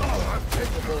you know what I'm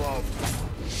capable of.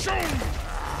 Show me!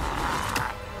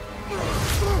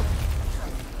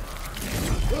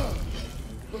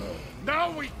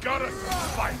 Now we gotta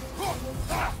fight!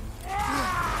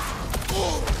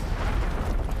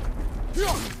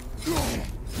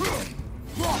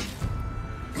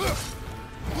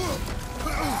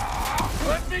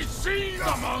 Let me see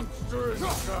the monster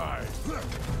inside!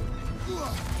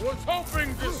 Was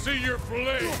hoping to see your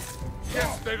blade.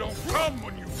 Guess they don't come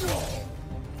when you fall.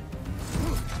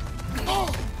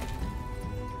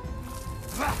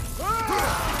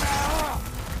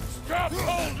 Stop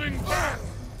holding back!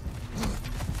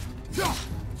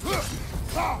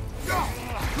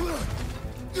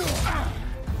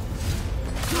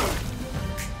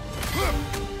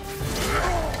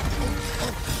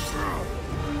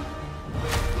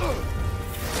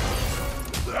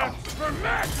 That's for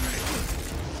madness!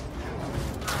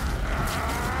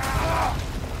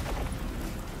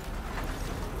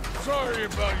 Sorry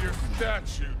about your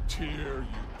statue, Tyr,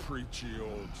 you preachy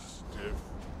old stiff.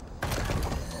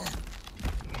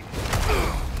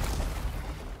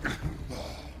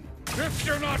 If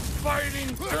you're not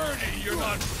fighting dirty, you're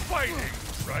not fighting,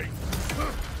 right?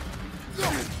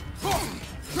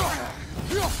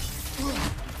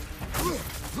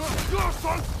 Your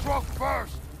son struck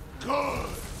first. Good.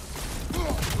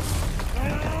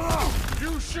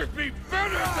 You should be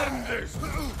better than this.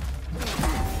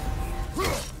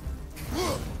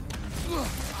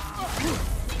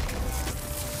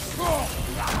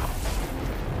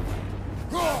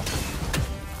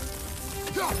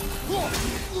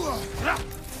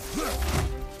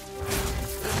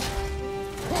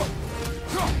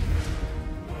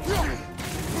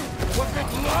 Was it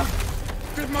luck?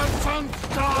 Did my son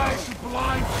die to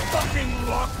blind fucking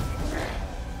luck?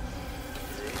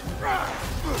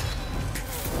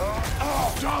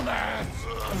 Dumbass!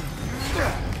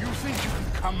 You think you can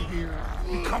come here,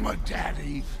 become a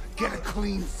daddy, get a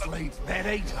clean slate? That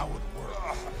ain't how it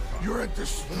works. You're a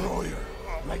destroyer,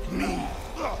 like me.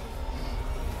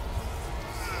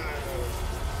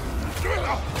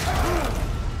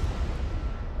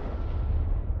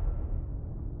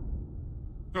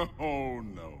 Oh,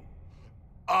 no.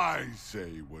 I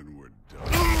say when we're done.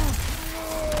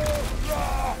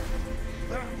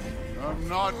 I'm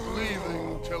not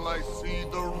leaving till I see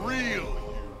the real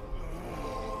you.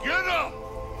 Get up!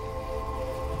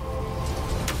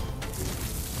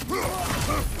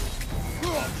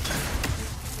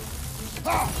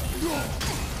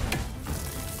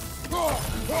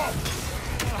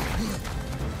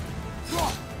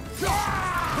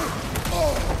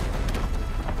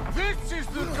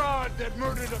 god that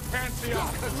murdered a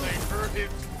pantheon because they hurt his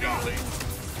feelings?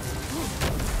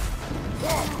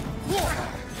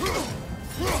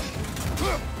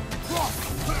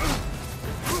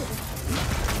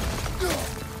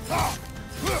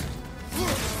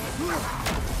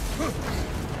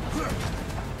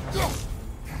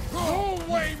 No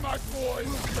way my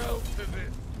boys fell to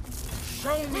this.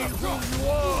 Show me who you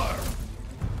are.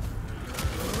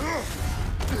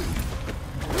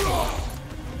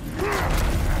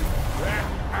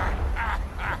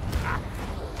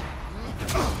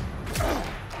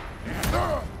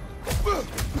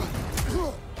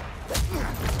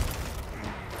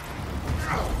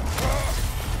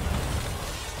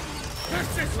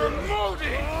 This is for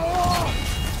Modi!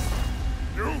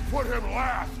 You put him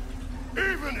last,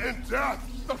 even in death.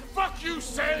 The fuck you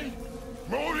say?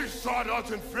 Modi sought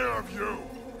us in fear of you.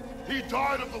 He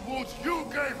died of the wounds you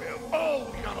gave him.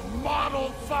 Oh, we got a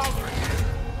model father here.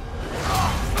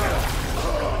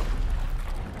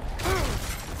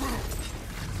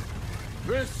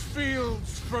 This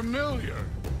feels familiar.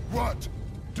 What?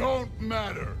 Don't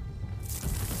matter.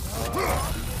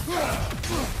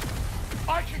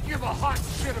 I could give a hot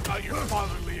shit about your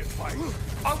fatherly advice.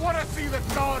 I want to see the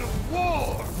god of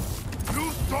war.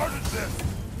 You started this.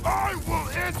 I will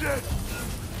end it.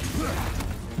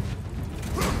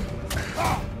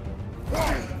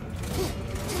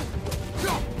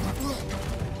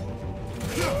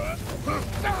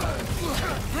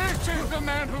 This is the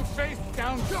man who faced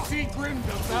down Sigrun,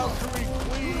 the Valkyrie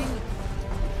Queen.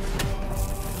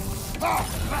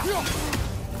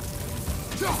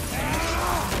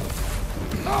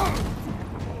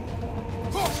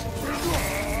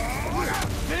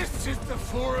 This is the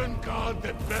foreign god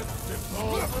that Beth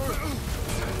deposed.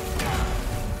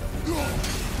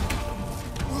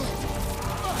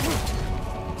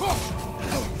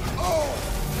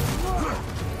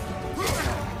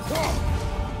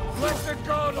 Let the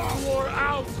god of war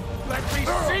out! Let me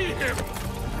see him!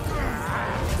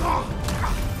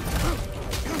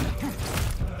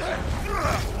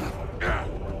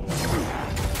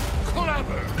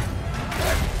 Clever!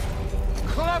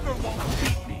 Clever won't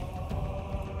beat me!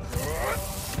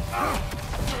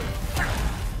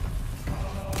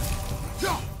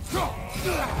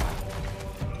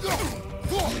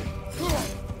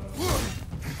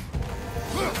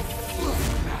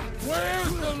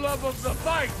 Where's the love of the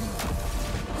fight?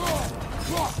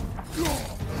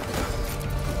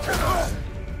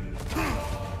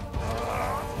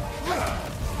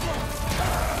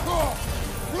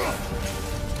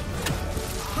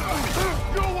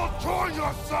 You will join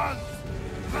your son!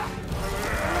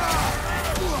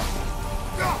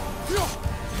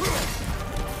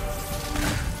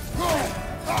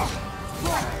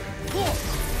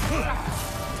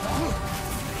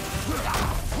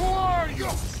 Who are you?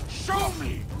 Show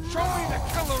me! Show me the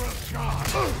killer of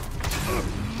gods!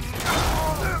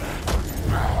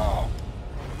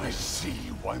 I see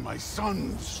why my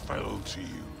sons fell to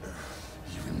you.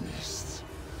 Even this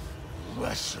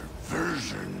lesser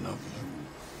version of you.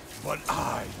 But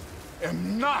I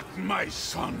am not my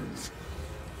sons.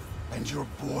 And your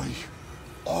boy,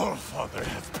 Allfather,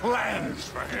 has plans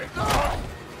for him.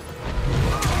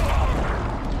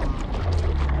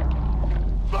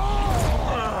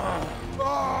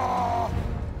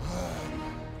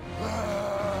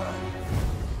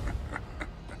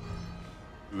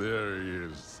 There he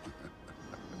is.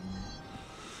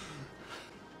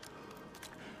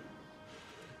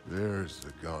 There's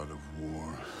the god of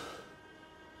war.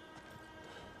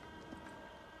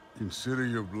 Consider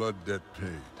your blood debt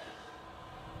paid.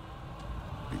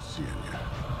 Be seeing ya.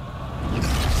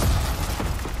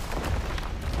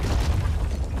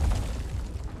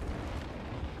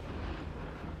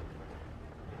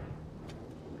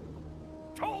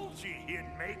 Told you he'd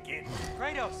make it.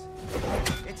 Kratos!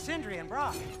 It's Sindri and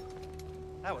Brock.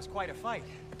 That was quite a fight.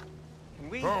 Can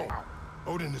we... Oh!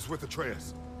 Odin is with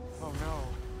Atreus. Oh, no.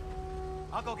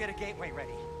 I'll go get a gateway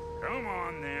ready. Come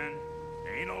on, then.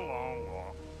 Ain't a long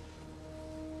walk.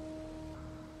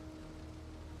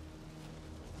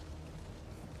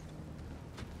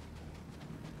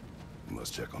 You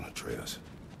must check on Atreus.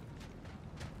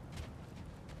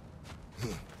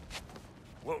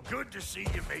 Well, good to see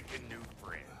you making new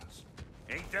friends.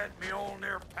 Ain't that me on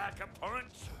their pack of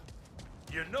punch?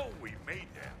 You know we made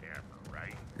that hammer,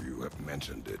 right? You have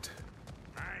mentioned it.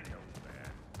 I know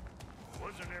that.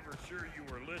 Wasn't ever sure you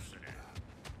were listening.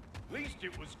 At least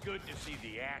it was good to see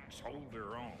the axe hold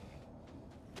her own.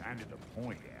 Kind of the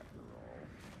point, after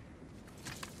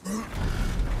all.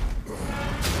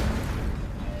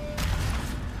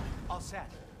 All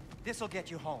set. This'll get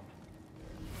you home.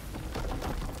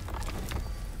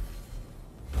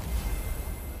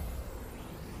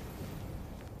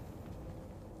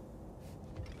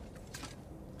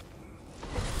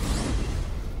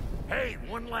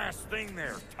 one last thing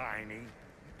there, Tiny.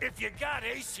 If you got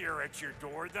Aesir at your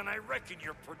door, then I reckon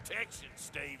your protection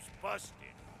stave's busted.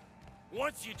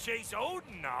 Once you chase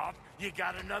Odin off, you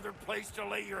got another place to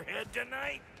lay your head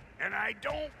tonight? And I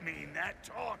don't mean that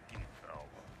talking,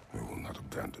 though. I will not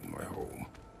abandon my home.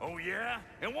 Oh, yeah?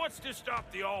 And what's to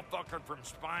stop the all-fucker from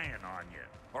spying on you?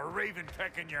 Or Raven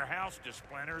pecking your house to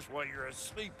splinters while you're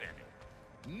asleep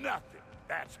in it? Nothing,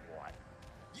 that's what.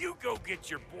 You go get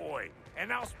your boy,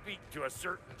 and I'll speak to a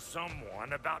certain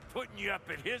someone about putting you up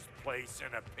at his place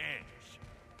in a pinch.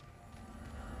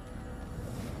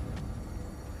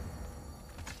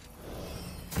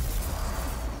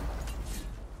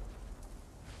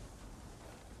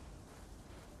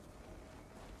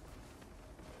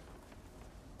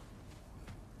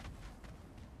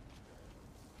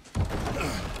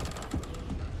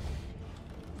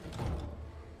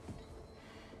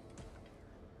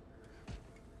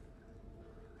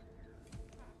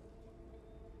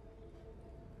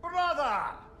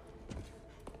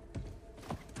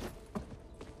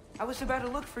 I was about to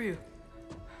look for you.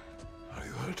 Are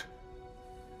you hurt?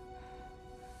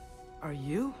 Are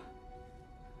you?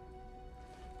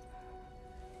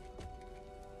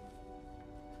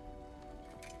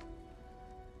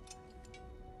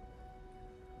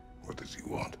 What does he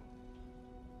want?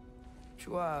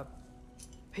 To,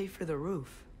 pay for the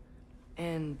roof.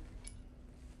 And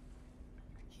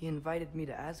he invited me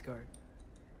to Asgard.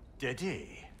 Did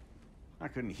he? I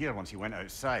couldn't hear once he went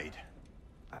outside.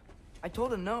 I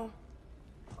told him no.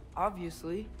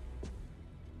 Obviously.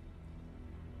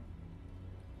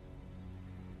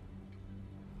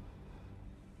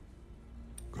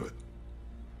 Good.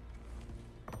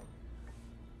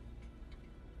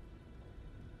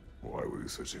 Why were you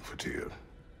searching for Tyr?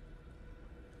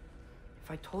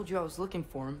 If I told you I was looking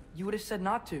for him, you would have said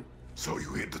not to. So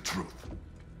you hid the truth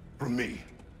from me.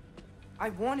 I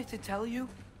wanted to tell you.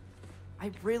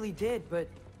 I really did, but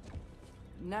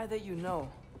now that you know,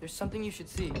 there's something you should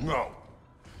see. No.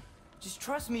 Just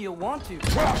trust me, you'll want to.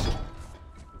 Trust!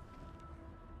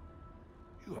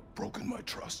 You have broken my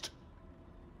trust.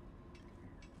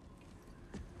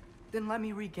 Then let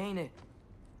me regain it.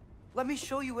 Let me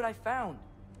show you what I found.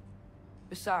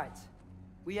 Besides,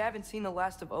 we haven't seen the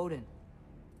last of Odin.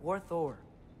 Or Thor.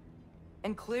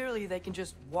 And clearly they can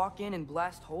just walk in and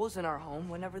blast holes in our home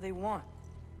whenever they want.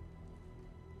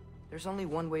 There's only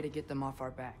one way to get them off our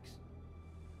backs.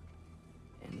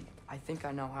 And I think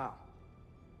I know how.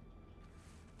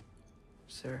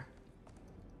 Sir.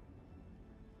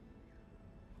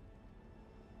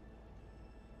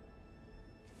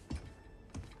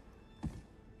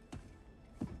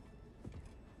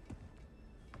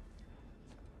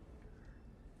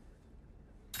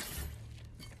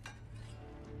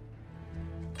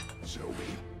 Show me.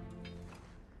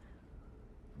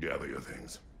 Gather your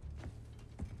things.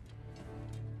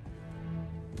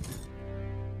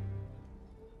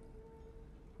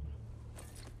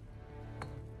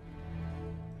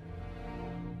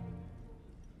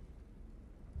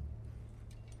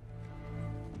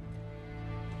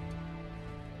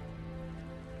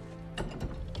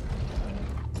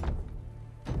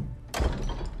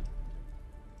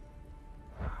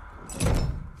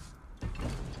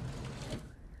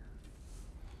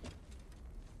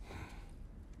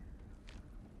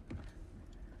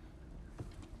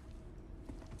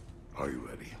 Are you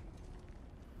ready?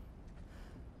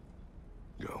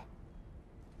 Go.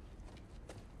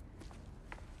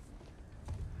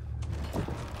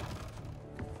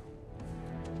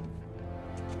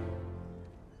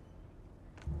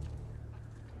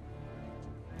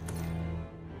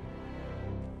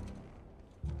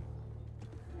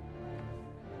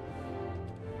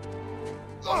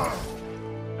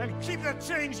 And keep the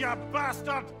change, you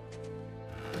bastard!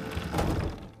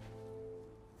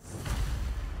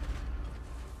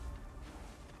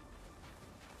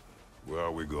 Where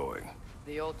are we going?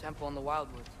 The old temple in the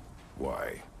Wildwoods.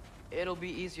 Why? It'll be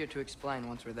easier to explain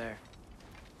once we're there.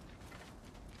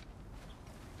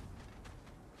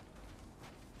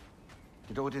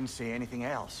 Did Odin say anything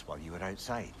else while you were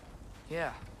outside?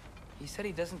 Yeah. He said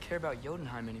he doesn't care about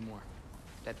Jotunheim anymore.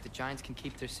 That the giants can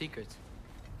keep their secrets.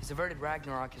 He's averted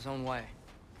Ragnarok his own way.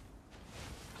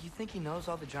 You think he knows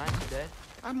all the giants are dead?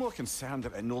 I'm more concerned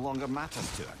that it no longer matters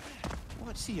to him.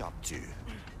 What's he up to?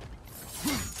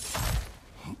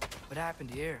 What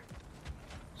happened here?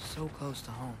 So close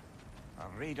to home. Our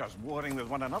raiders warring with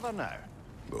one another now.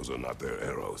 Those are not their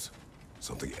arrows.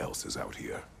 Something else is out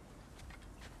here.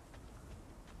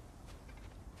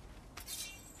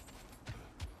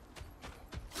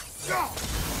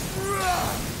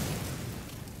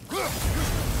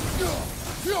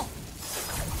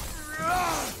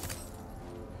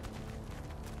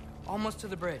 Almost to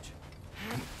the bridge.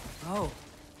 Oh,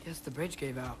 guess the bridge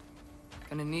gave out.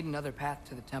 Gonna need another path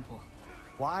to the temple.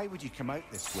 Why would you come out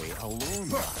this way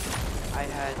alone? I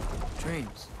had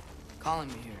dreams calling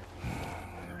me here.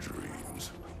 Dreams.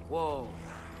 Whoa,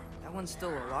 that one's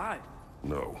still alive.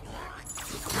 No.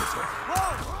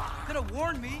 Whoa! Could have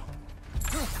warned me.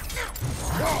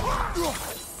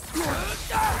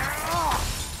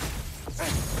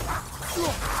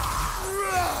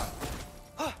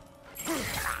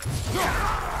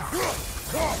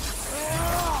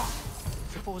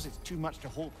 Suppose it's too much to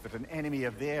hope that an enemy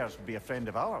of theirs would be a friend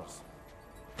of ours.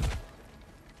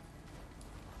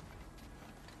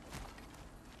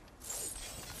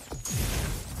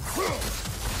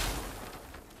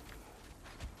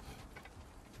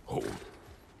 Hold.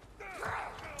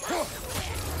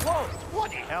 Whoa!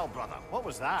 What the hell, brother? What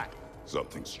was that?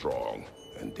 Something strong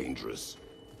and dangerous.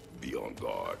 Be on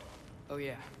guard. Oh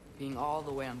yeah, being all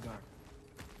the way on guard.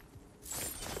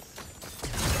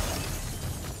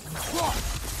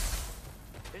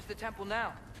 There's the temple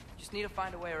now. Just need to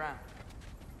find a way around.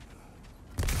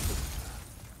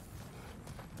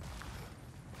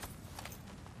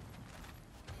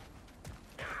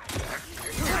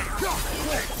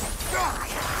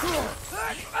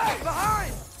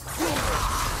 Behind!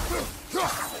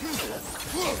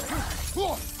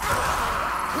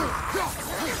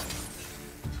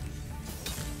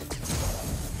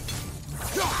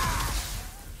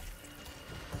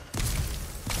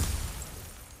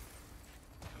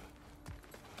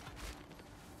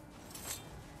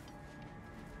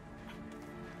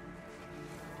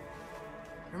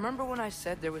 Remember when I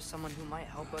said there was someone who might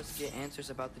help us get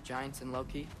answers about the giants and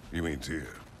Loki? You mean Tyr?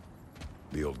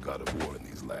 The old god of war in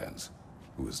these lands,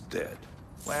 who is dead.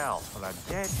 Well, for a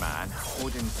dead man,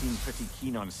 Odin seemed pretty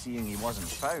keen on seeing he wasn't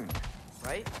found.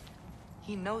 Right?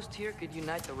 He knows Tyr could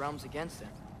unite the realms against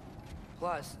him.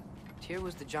 Plus, Tyr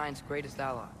was the giants' greatest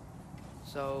ally.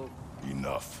 So...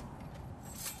 Enough.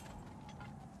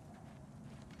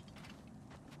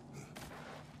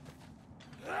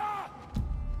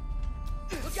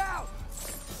 Look out!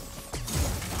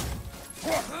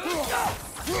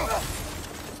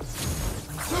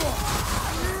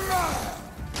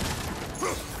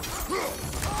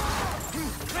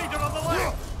 Leader on the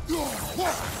left!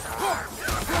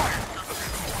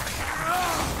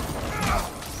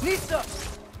 Nista!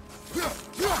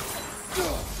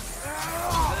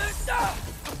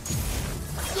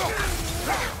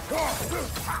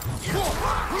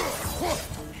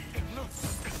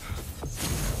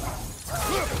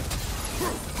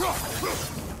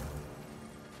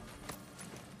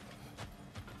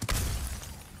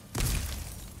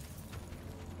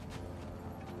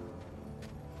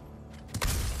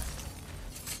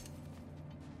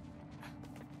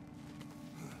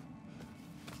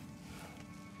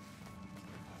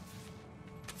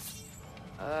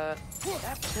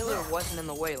 That pillar wasn't in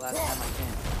the way last time I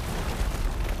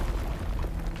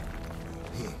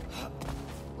came.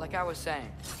 Like I was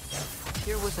saying,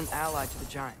 Tyr was an ally to the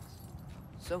giants.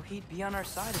 So he'd be on our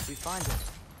side if we find him.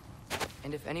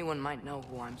 And if anyone might know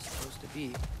who I'm supposed to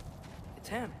be, it's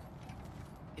him.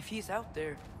 If he's out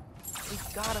there, we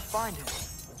gotta find him.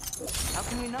 How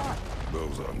can we not?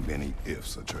 Those are many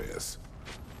ifs, Atreus.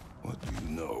 What do you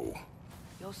know?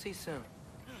 You'll see soon.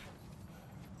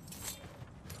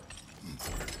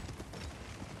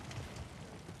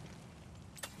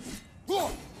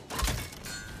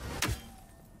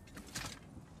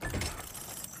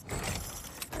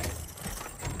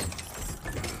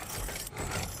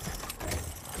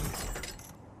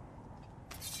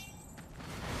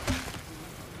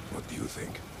 What do you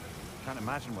think? Can't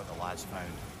imagine what the lad's found,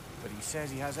 but he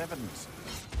says he has evidence.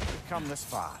 We've come this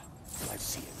far. Let's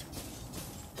see it.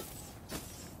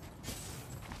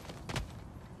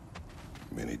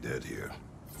 Many dead here.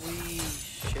 We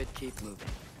should keep moving.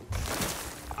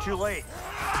 Too late.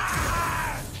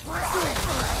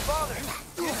 Father,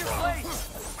 use your blade!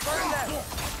 Burn them!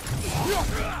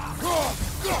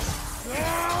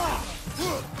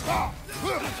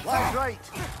 Lad's right.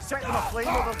 Set them aflame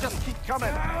or they'll just keep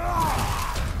coming.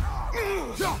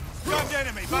 Grabbed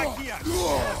enemy, back here.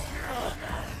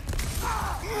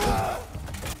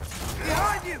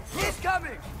 Behind you! He's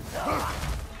coming!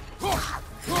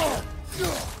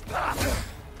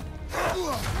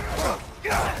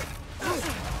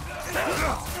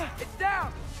 It's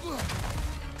down!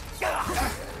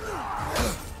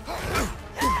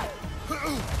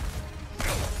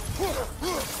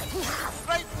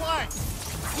 Right flank!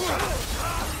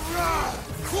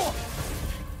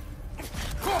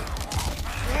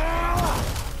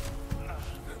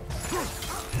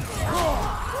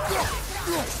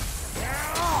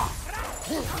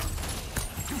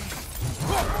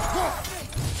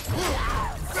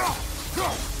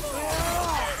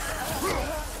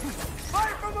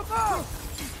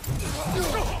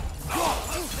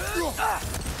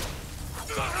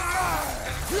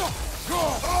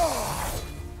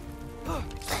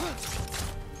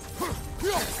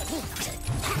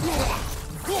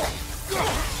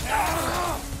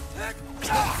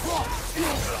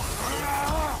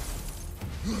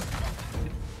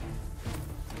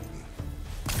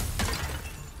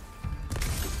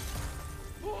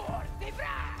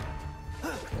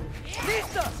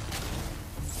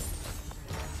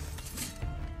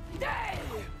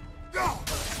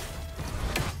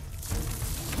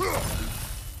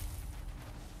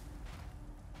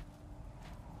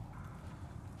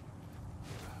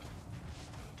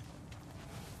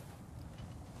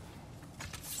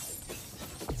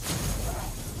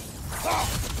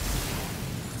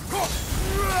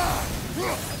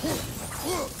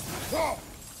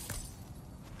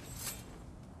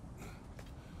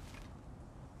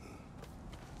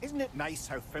 Isn't it nice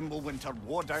how Fimbulwinter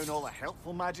wore down all the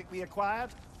helpful magic we acquired?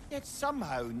 Yet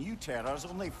somehow new terrors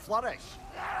only flourish.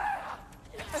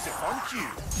 As if on cue.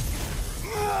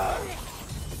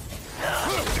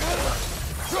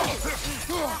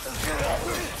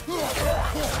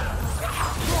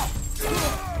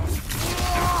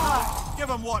 Give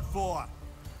him what for?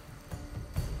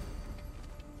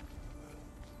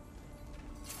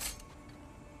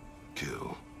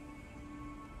 Kill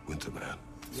Winterman.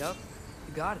 Yup,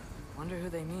 you got it. Wonder who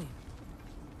they mean.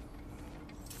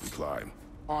 We climb.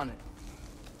 On it.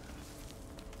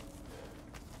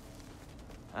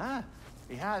 Ah,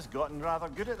 he has gotten rather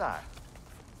good at that.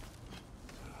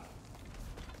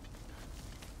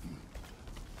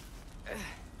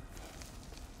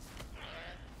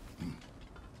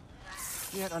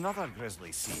 Yet another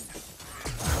grisly scene.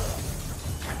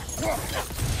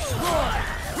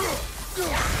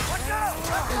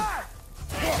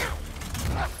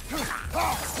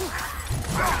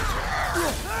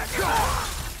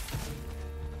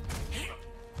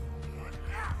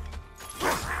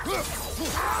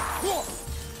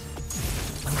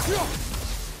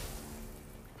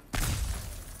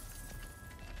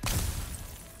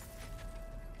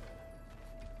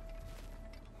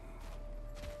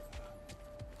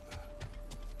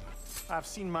 I've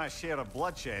seen my share of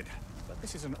bloodshed, but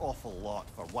this is an awful lot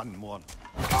for one more.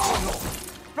 Oh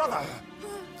no! Brother!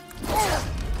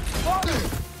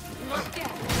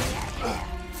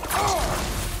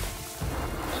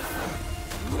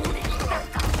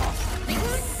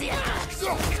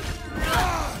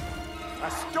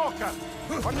 A stalker!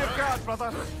 On your guard, brother!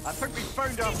 I think we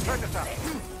found our predator!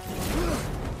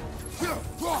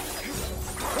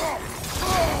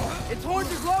 Its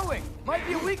horns are glowing! Might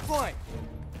be a weak point!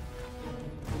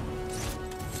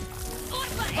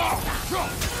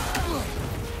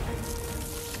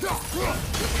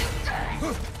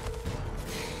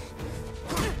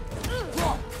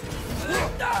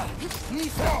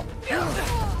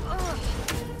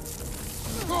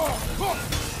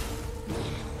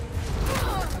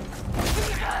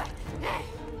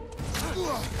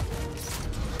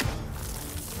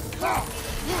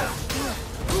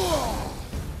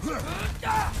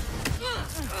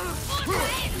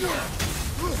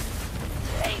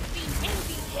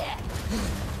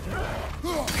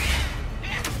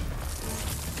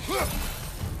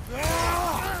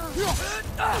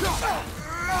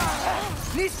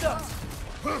 Nista!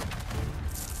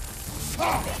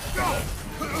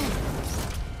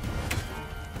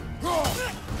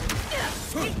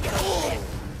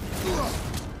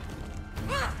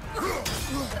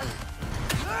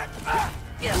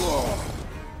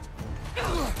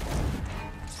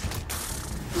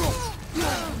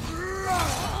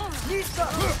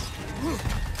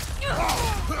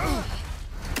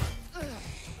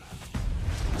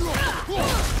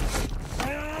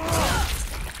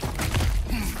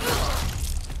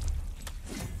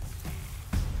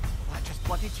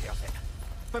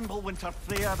 Fimbulwinter,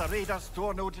 Freya, the raiders,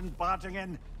 Thorn Odin barging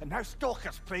in, and now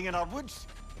stalkers playing in our woods.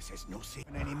 This is no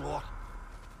saving anymore.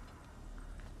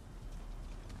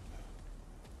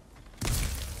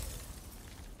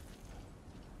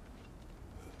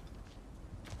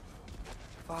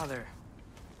 Father,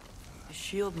 the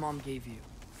shield Mom gave you.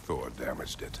 Thor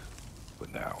damaged it.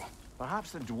 But now,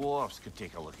 Perhaps the dwarves could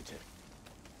take a look at it.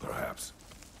 perhaps,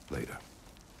 later.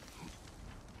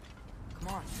 Come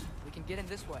on, we can get in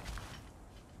this way.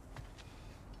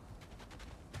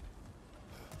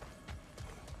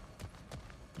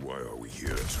 Why are we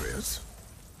here, Atreus?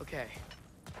 Okay.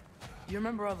 You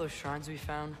remember all those shrines we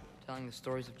found, telling the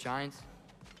stories of giants?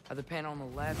 How the panel on the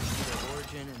left would be their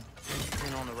origin, and the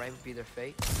panel on the right would be their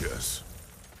fate? Yes,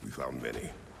 we found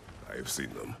many. I have seen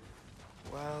them.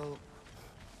 Well,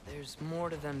 there's more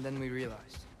to them than we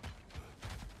realized.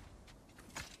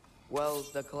 Well,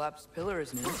 the collapsed pillar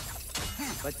is new,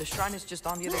 but the shrine is just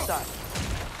on the other side.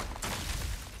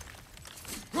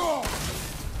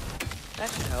 That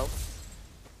should help.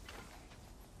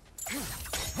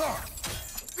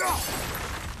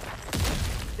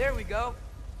 There we go.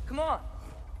 Come on.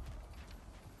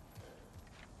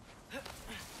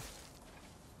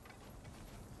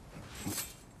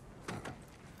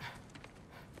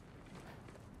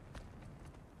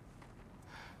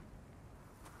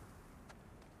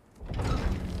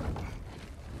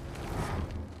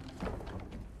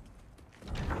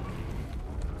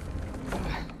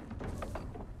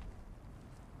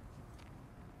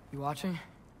 You watching?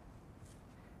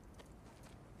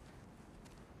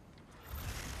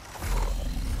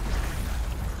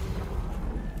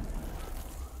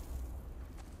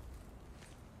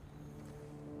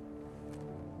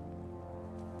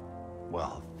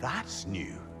 Well, that's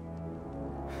new.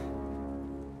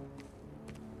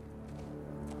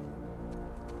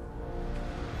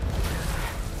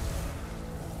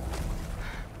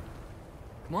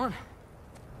 Come on.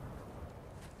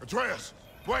 Atreus,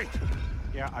 wait!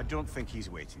 Yeah, I don't think he's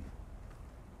waiting.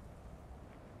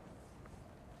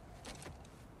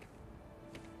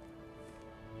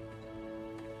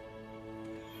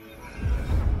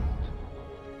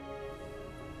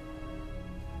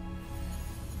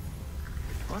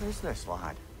 What is this,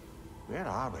 lad? Where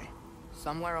are we?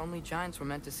 Somewhere only giants were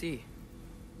meant to see.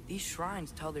 These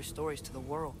shrines tell their stories to the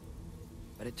world.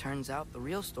 But it turns out the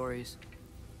real stories,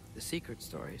 the secret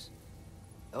stories,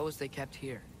 those they kept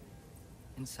here,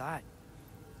 inside.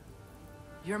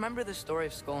 You remember the story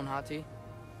of Skull and Hati,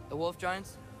 the wolf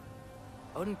giants?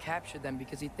 Odin captured them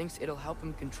because he thinks it'll help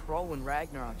him control when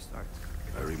Ragnarok starts.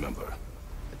 I remember.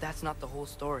 But that's not the whole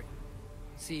story.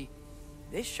 See,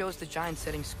 this shows the giants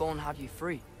setting Skull and Hati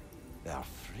free. They're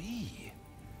free?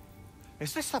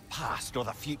 Is this the past or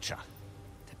the future?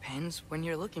 Depends when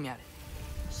you're looking at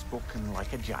it. Spoken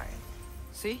like a giant.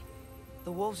 See?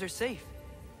 The wolves are safe.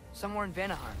 Somewhere in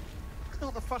Vanaheim.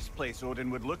 Not the first place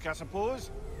Odin would look, I suppose.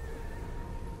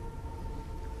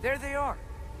 There they are,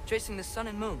 chasing the sun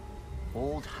and moon.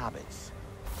 Old habits.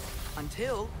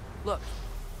 Until, look,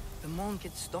 the moon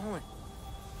gets stolen.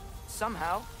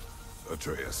 Somehow.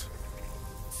 Atreus.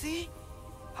 See?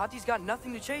 Hati's got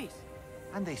nothing to chase.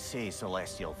 And they say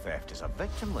celestial theft is a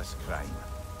victimless crime.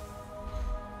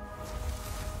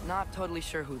 Not totally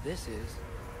sure who this is,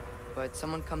 but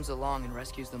someone comes along and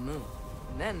rescues the moon.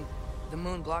 And then, the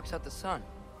moon blocks out the sun.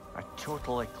 A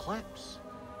total eclipse.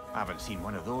 I haven't seen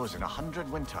one of those in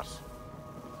 100 winters.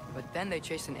 But then they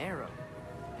chase an arrow,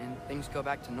 and things go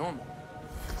back to normal.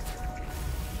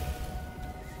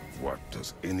 What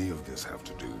does any of this have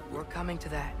to do with... We're coming to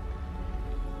that.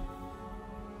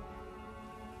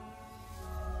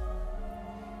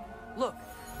 Look,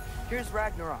 here's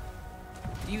Ragnarok.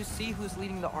 Do you see who's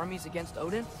leading the armies against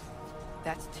Odin?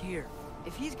 That's Tyr.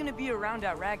 If he's gonna be around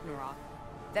at Ragnarok,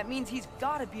 that means he's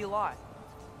gotta be alive.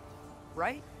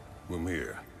 Right?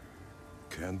 Mimir,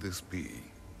 can this be?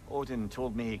 Odin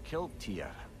told me he killed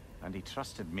Tyr, and he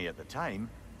trusted me at the time,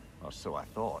 or so I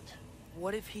thought.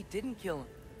 What if he didn't kill him?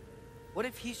 What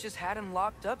if he's just had him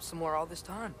locked up somewhere all this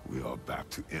time? We are back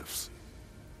to ifs.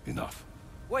 Enough.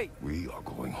 Wait. We are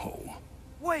going home.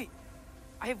 Wait!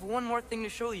 I have one more thing to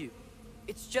show you.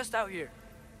 It's just out here.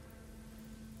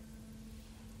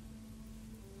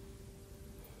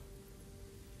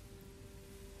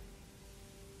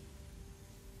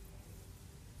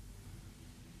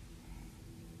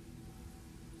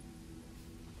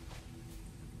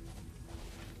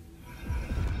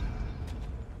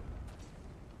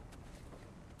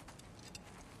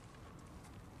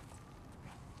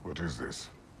 What is this?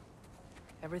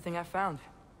 Everything I found.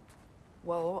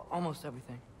 Well, almost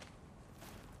everything.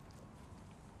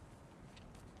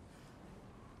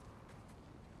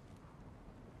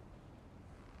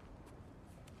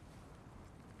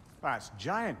 That's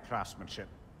giant craftsmanship.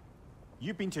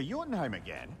 You've been to Jotunheim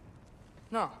again?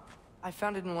 No, I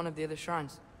found it in one of the other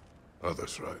shrines. Other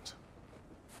shrines.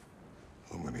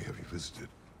 How many have you visited?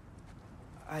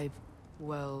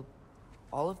 Well,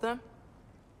 all of them?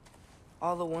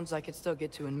 All the ones I could still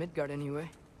get to in Midgard anyway.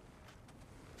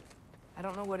 I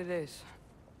don't know what it is.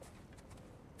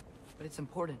 But it's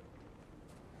important.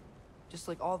 Just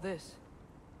like all this.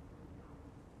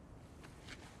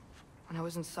 When I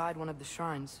was inside one of the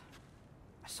shrines,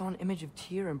 I saw an image of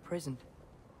Tyr imprisoned.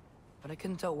 But I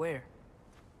couldn't tell where.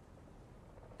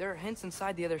 There are hints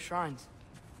inside the other shrines.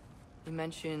 They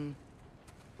mention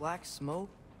black smoke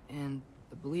and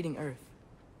the bleeding earth.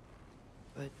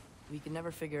 But we can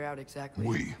never figure out exactly.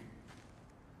 We?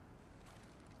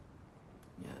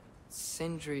 Yeah,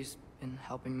 Sindri's been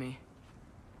helping me.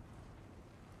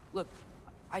 Look,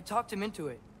 I talked him into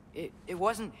it. It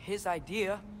wasn't his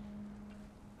idea.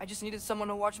 I just needed someone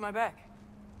to watch my back.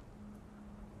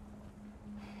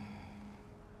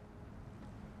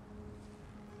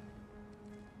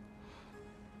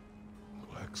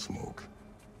 Black smoke.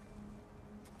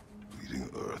 Bleeding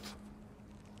earth.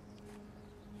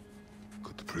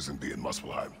 Could the prison be in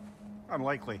Muspelheim?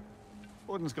 Unlikely.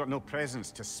 Odin's got no presence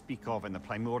to speak of in the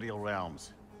primordial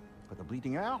realms. But the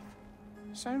bleeding earth?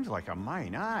 Sounds like a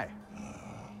mine, aye.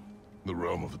 The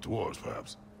realm of the dwarves,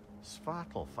 perhaps?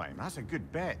 Svartalfheim, that's a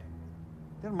good bet.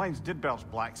 Their mines did belch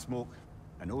black smoke,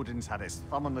 and Odin's had his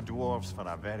thumb on the dwarves for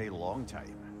a very long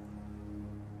time.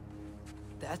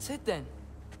 That's it then.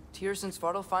 Tyr's in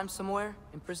Svartalfheim somewhere,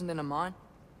 imprisoned in a mine.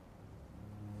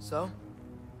 So,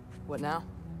 what now?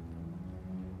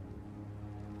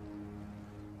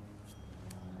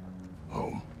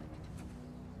 Home.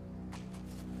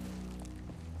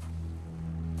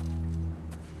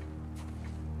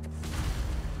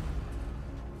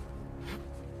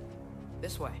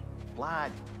 This way.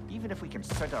 Lad, even if we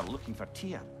consider looking for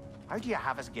Tyr, how do you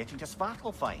have us getting to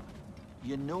Svartalfheim?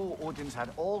 You know Odin's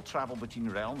had all travel between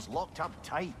realms locked up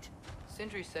tight.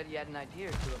 Sindri said he had an idea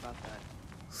or two about that.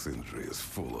 Sindri is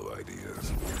full of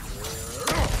ideas.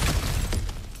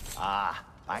 Ah,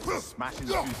 back to smashing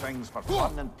through things for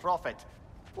fun and profit.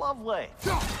 Lovely.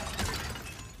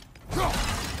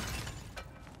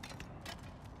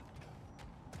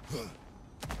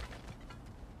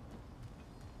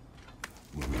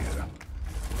 Mimir,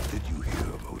 did you hear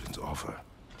of Odin's offer?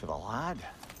 To the lad?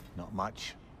 Not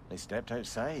much. They stepped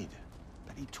outside.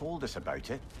 But he told us about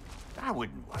it. I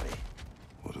wouldn't worry.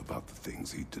 What about the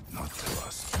things he did not tell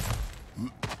us?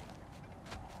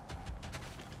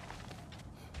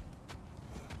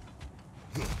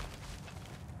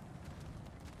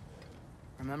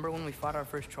 Remember when we fought our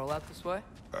first troll out this way?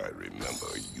 I remember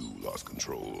you lost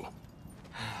control.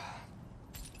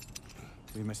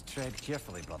 We must tread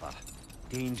carefully, brother.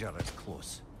 Danger is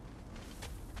close.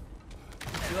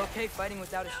 You okay fighting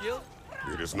without a shield?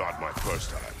 It is not my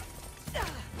first time.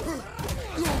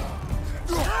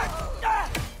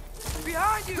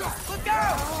 Behind you! Look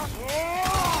out!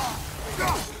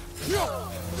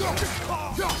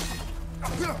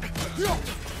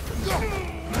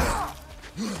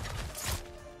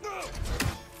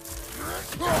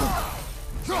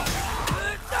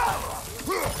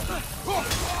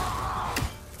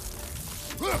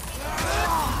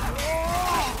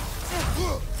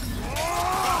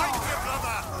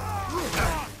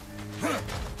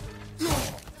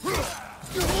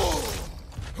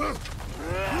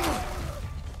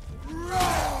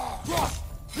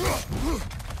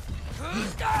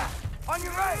 On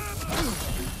your right!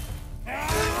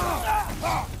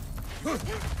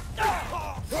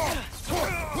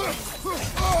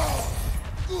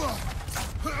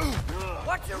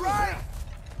 Watch your right!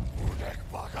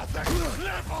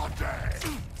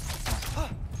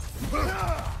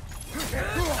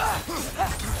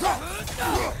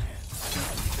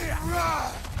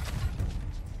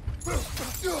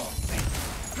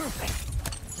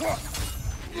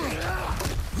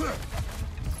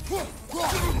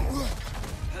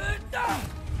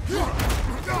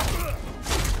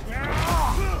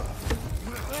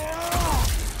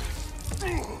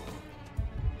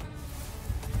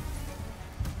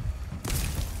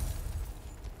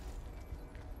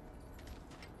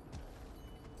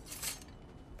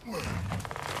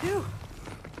 Phew.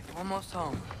 Almost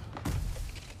home.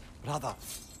 Brother,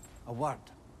 a word.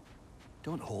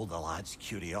 Don't hold the lad's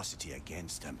curiosity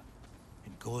against him.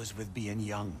 It goes with being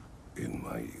young. In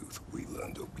my youth, we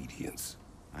learned obedience.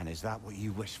 And is that what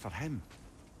you wish for him?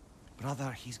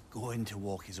 Brother, he's going to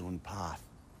walk his own path.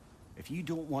 If you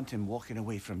don't want him walking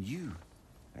away from you,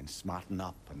 then smarten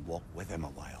up and walk with him a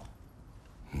while.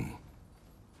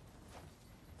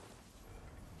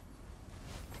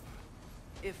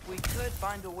 If we could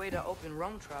find a way to open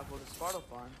roam travel to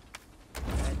Svartalfheim,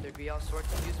 then there'd be all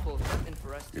sorts of useful equipment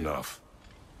for us to... Enough.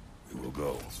 We will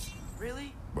go.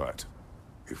 Really? But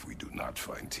if we do not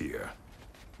find Tyr,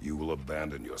 you will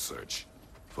abandon your search.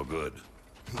 For good.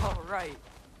 All right.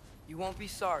 You won't be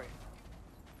sorry.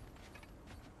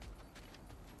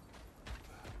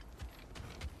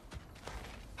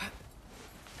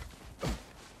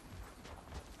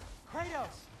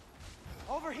 Kratos!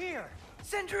 Over here!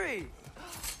 Sindri!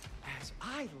 As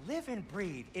I live and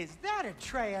breathe, is that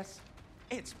Atreus?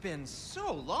 It's been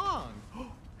so long!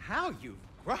 How you've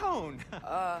grown!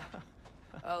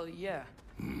 Oh, yeah.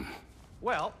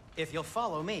 Well, if you'll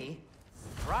follow me,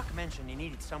 Brock mentioned you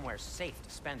needed somewhere safe to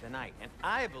spend the night, and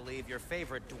I believe your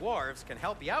favorite dwarves can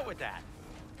help you out with that.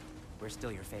 We're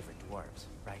still your favorite dwarves,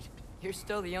 right? You're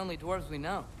still the only dwarves we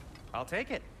know. I'll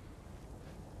take it.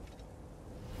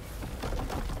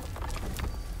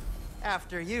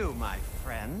 After you, my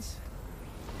friends.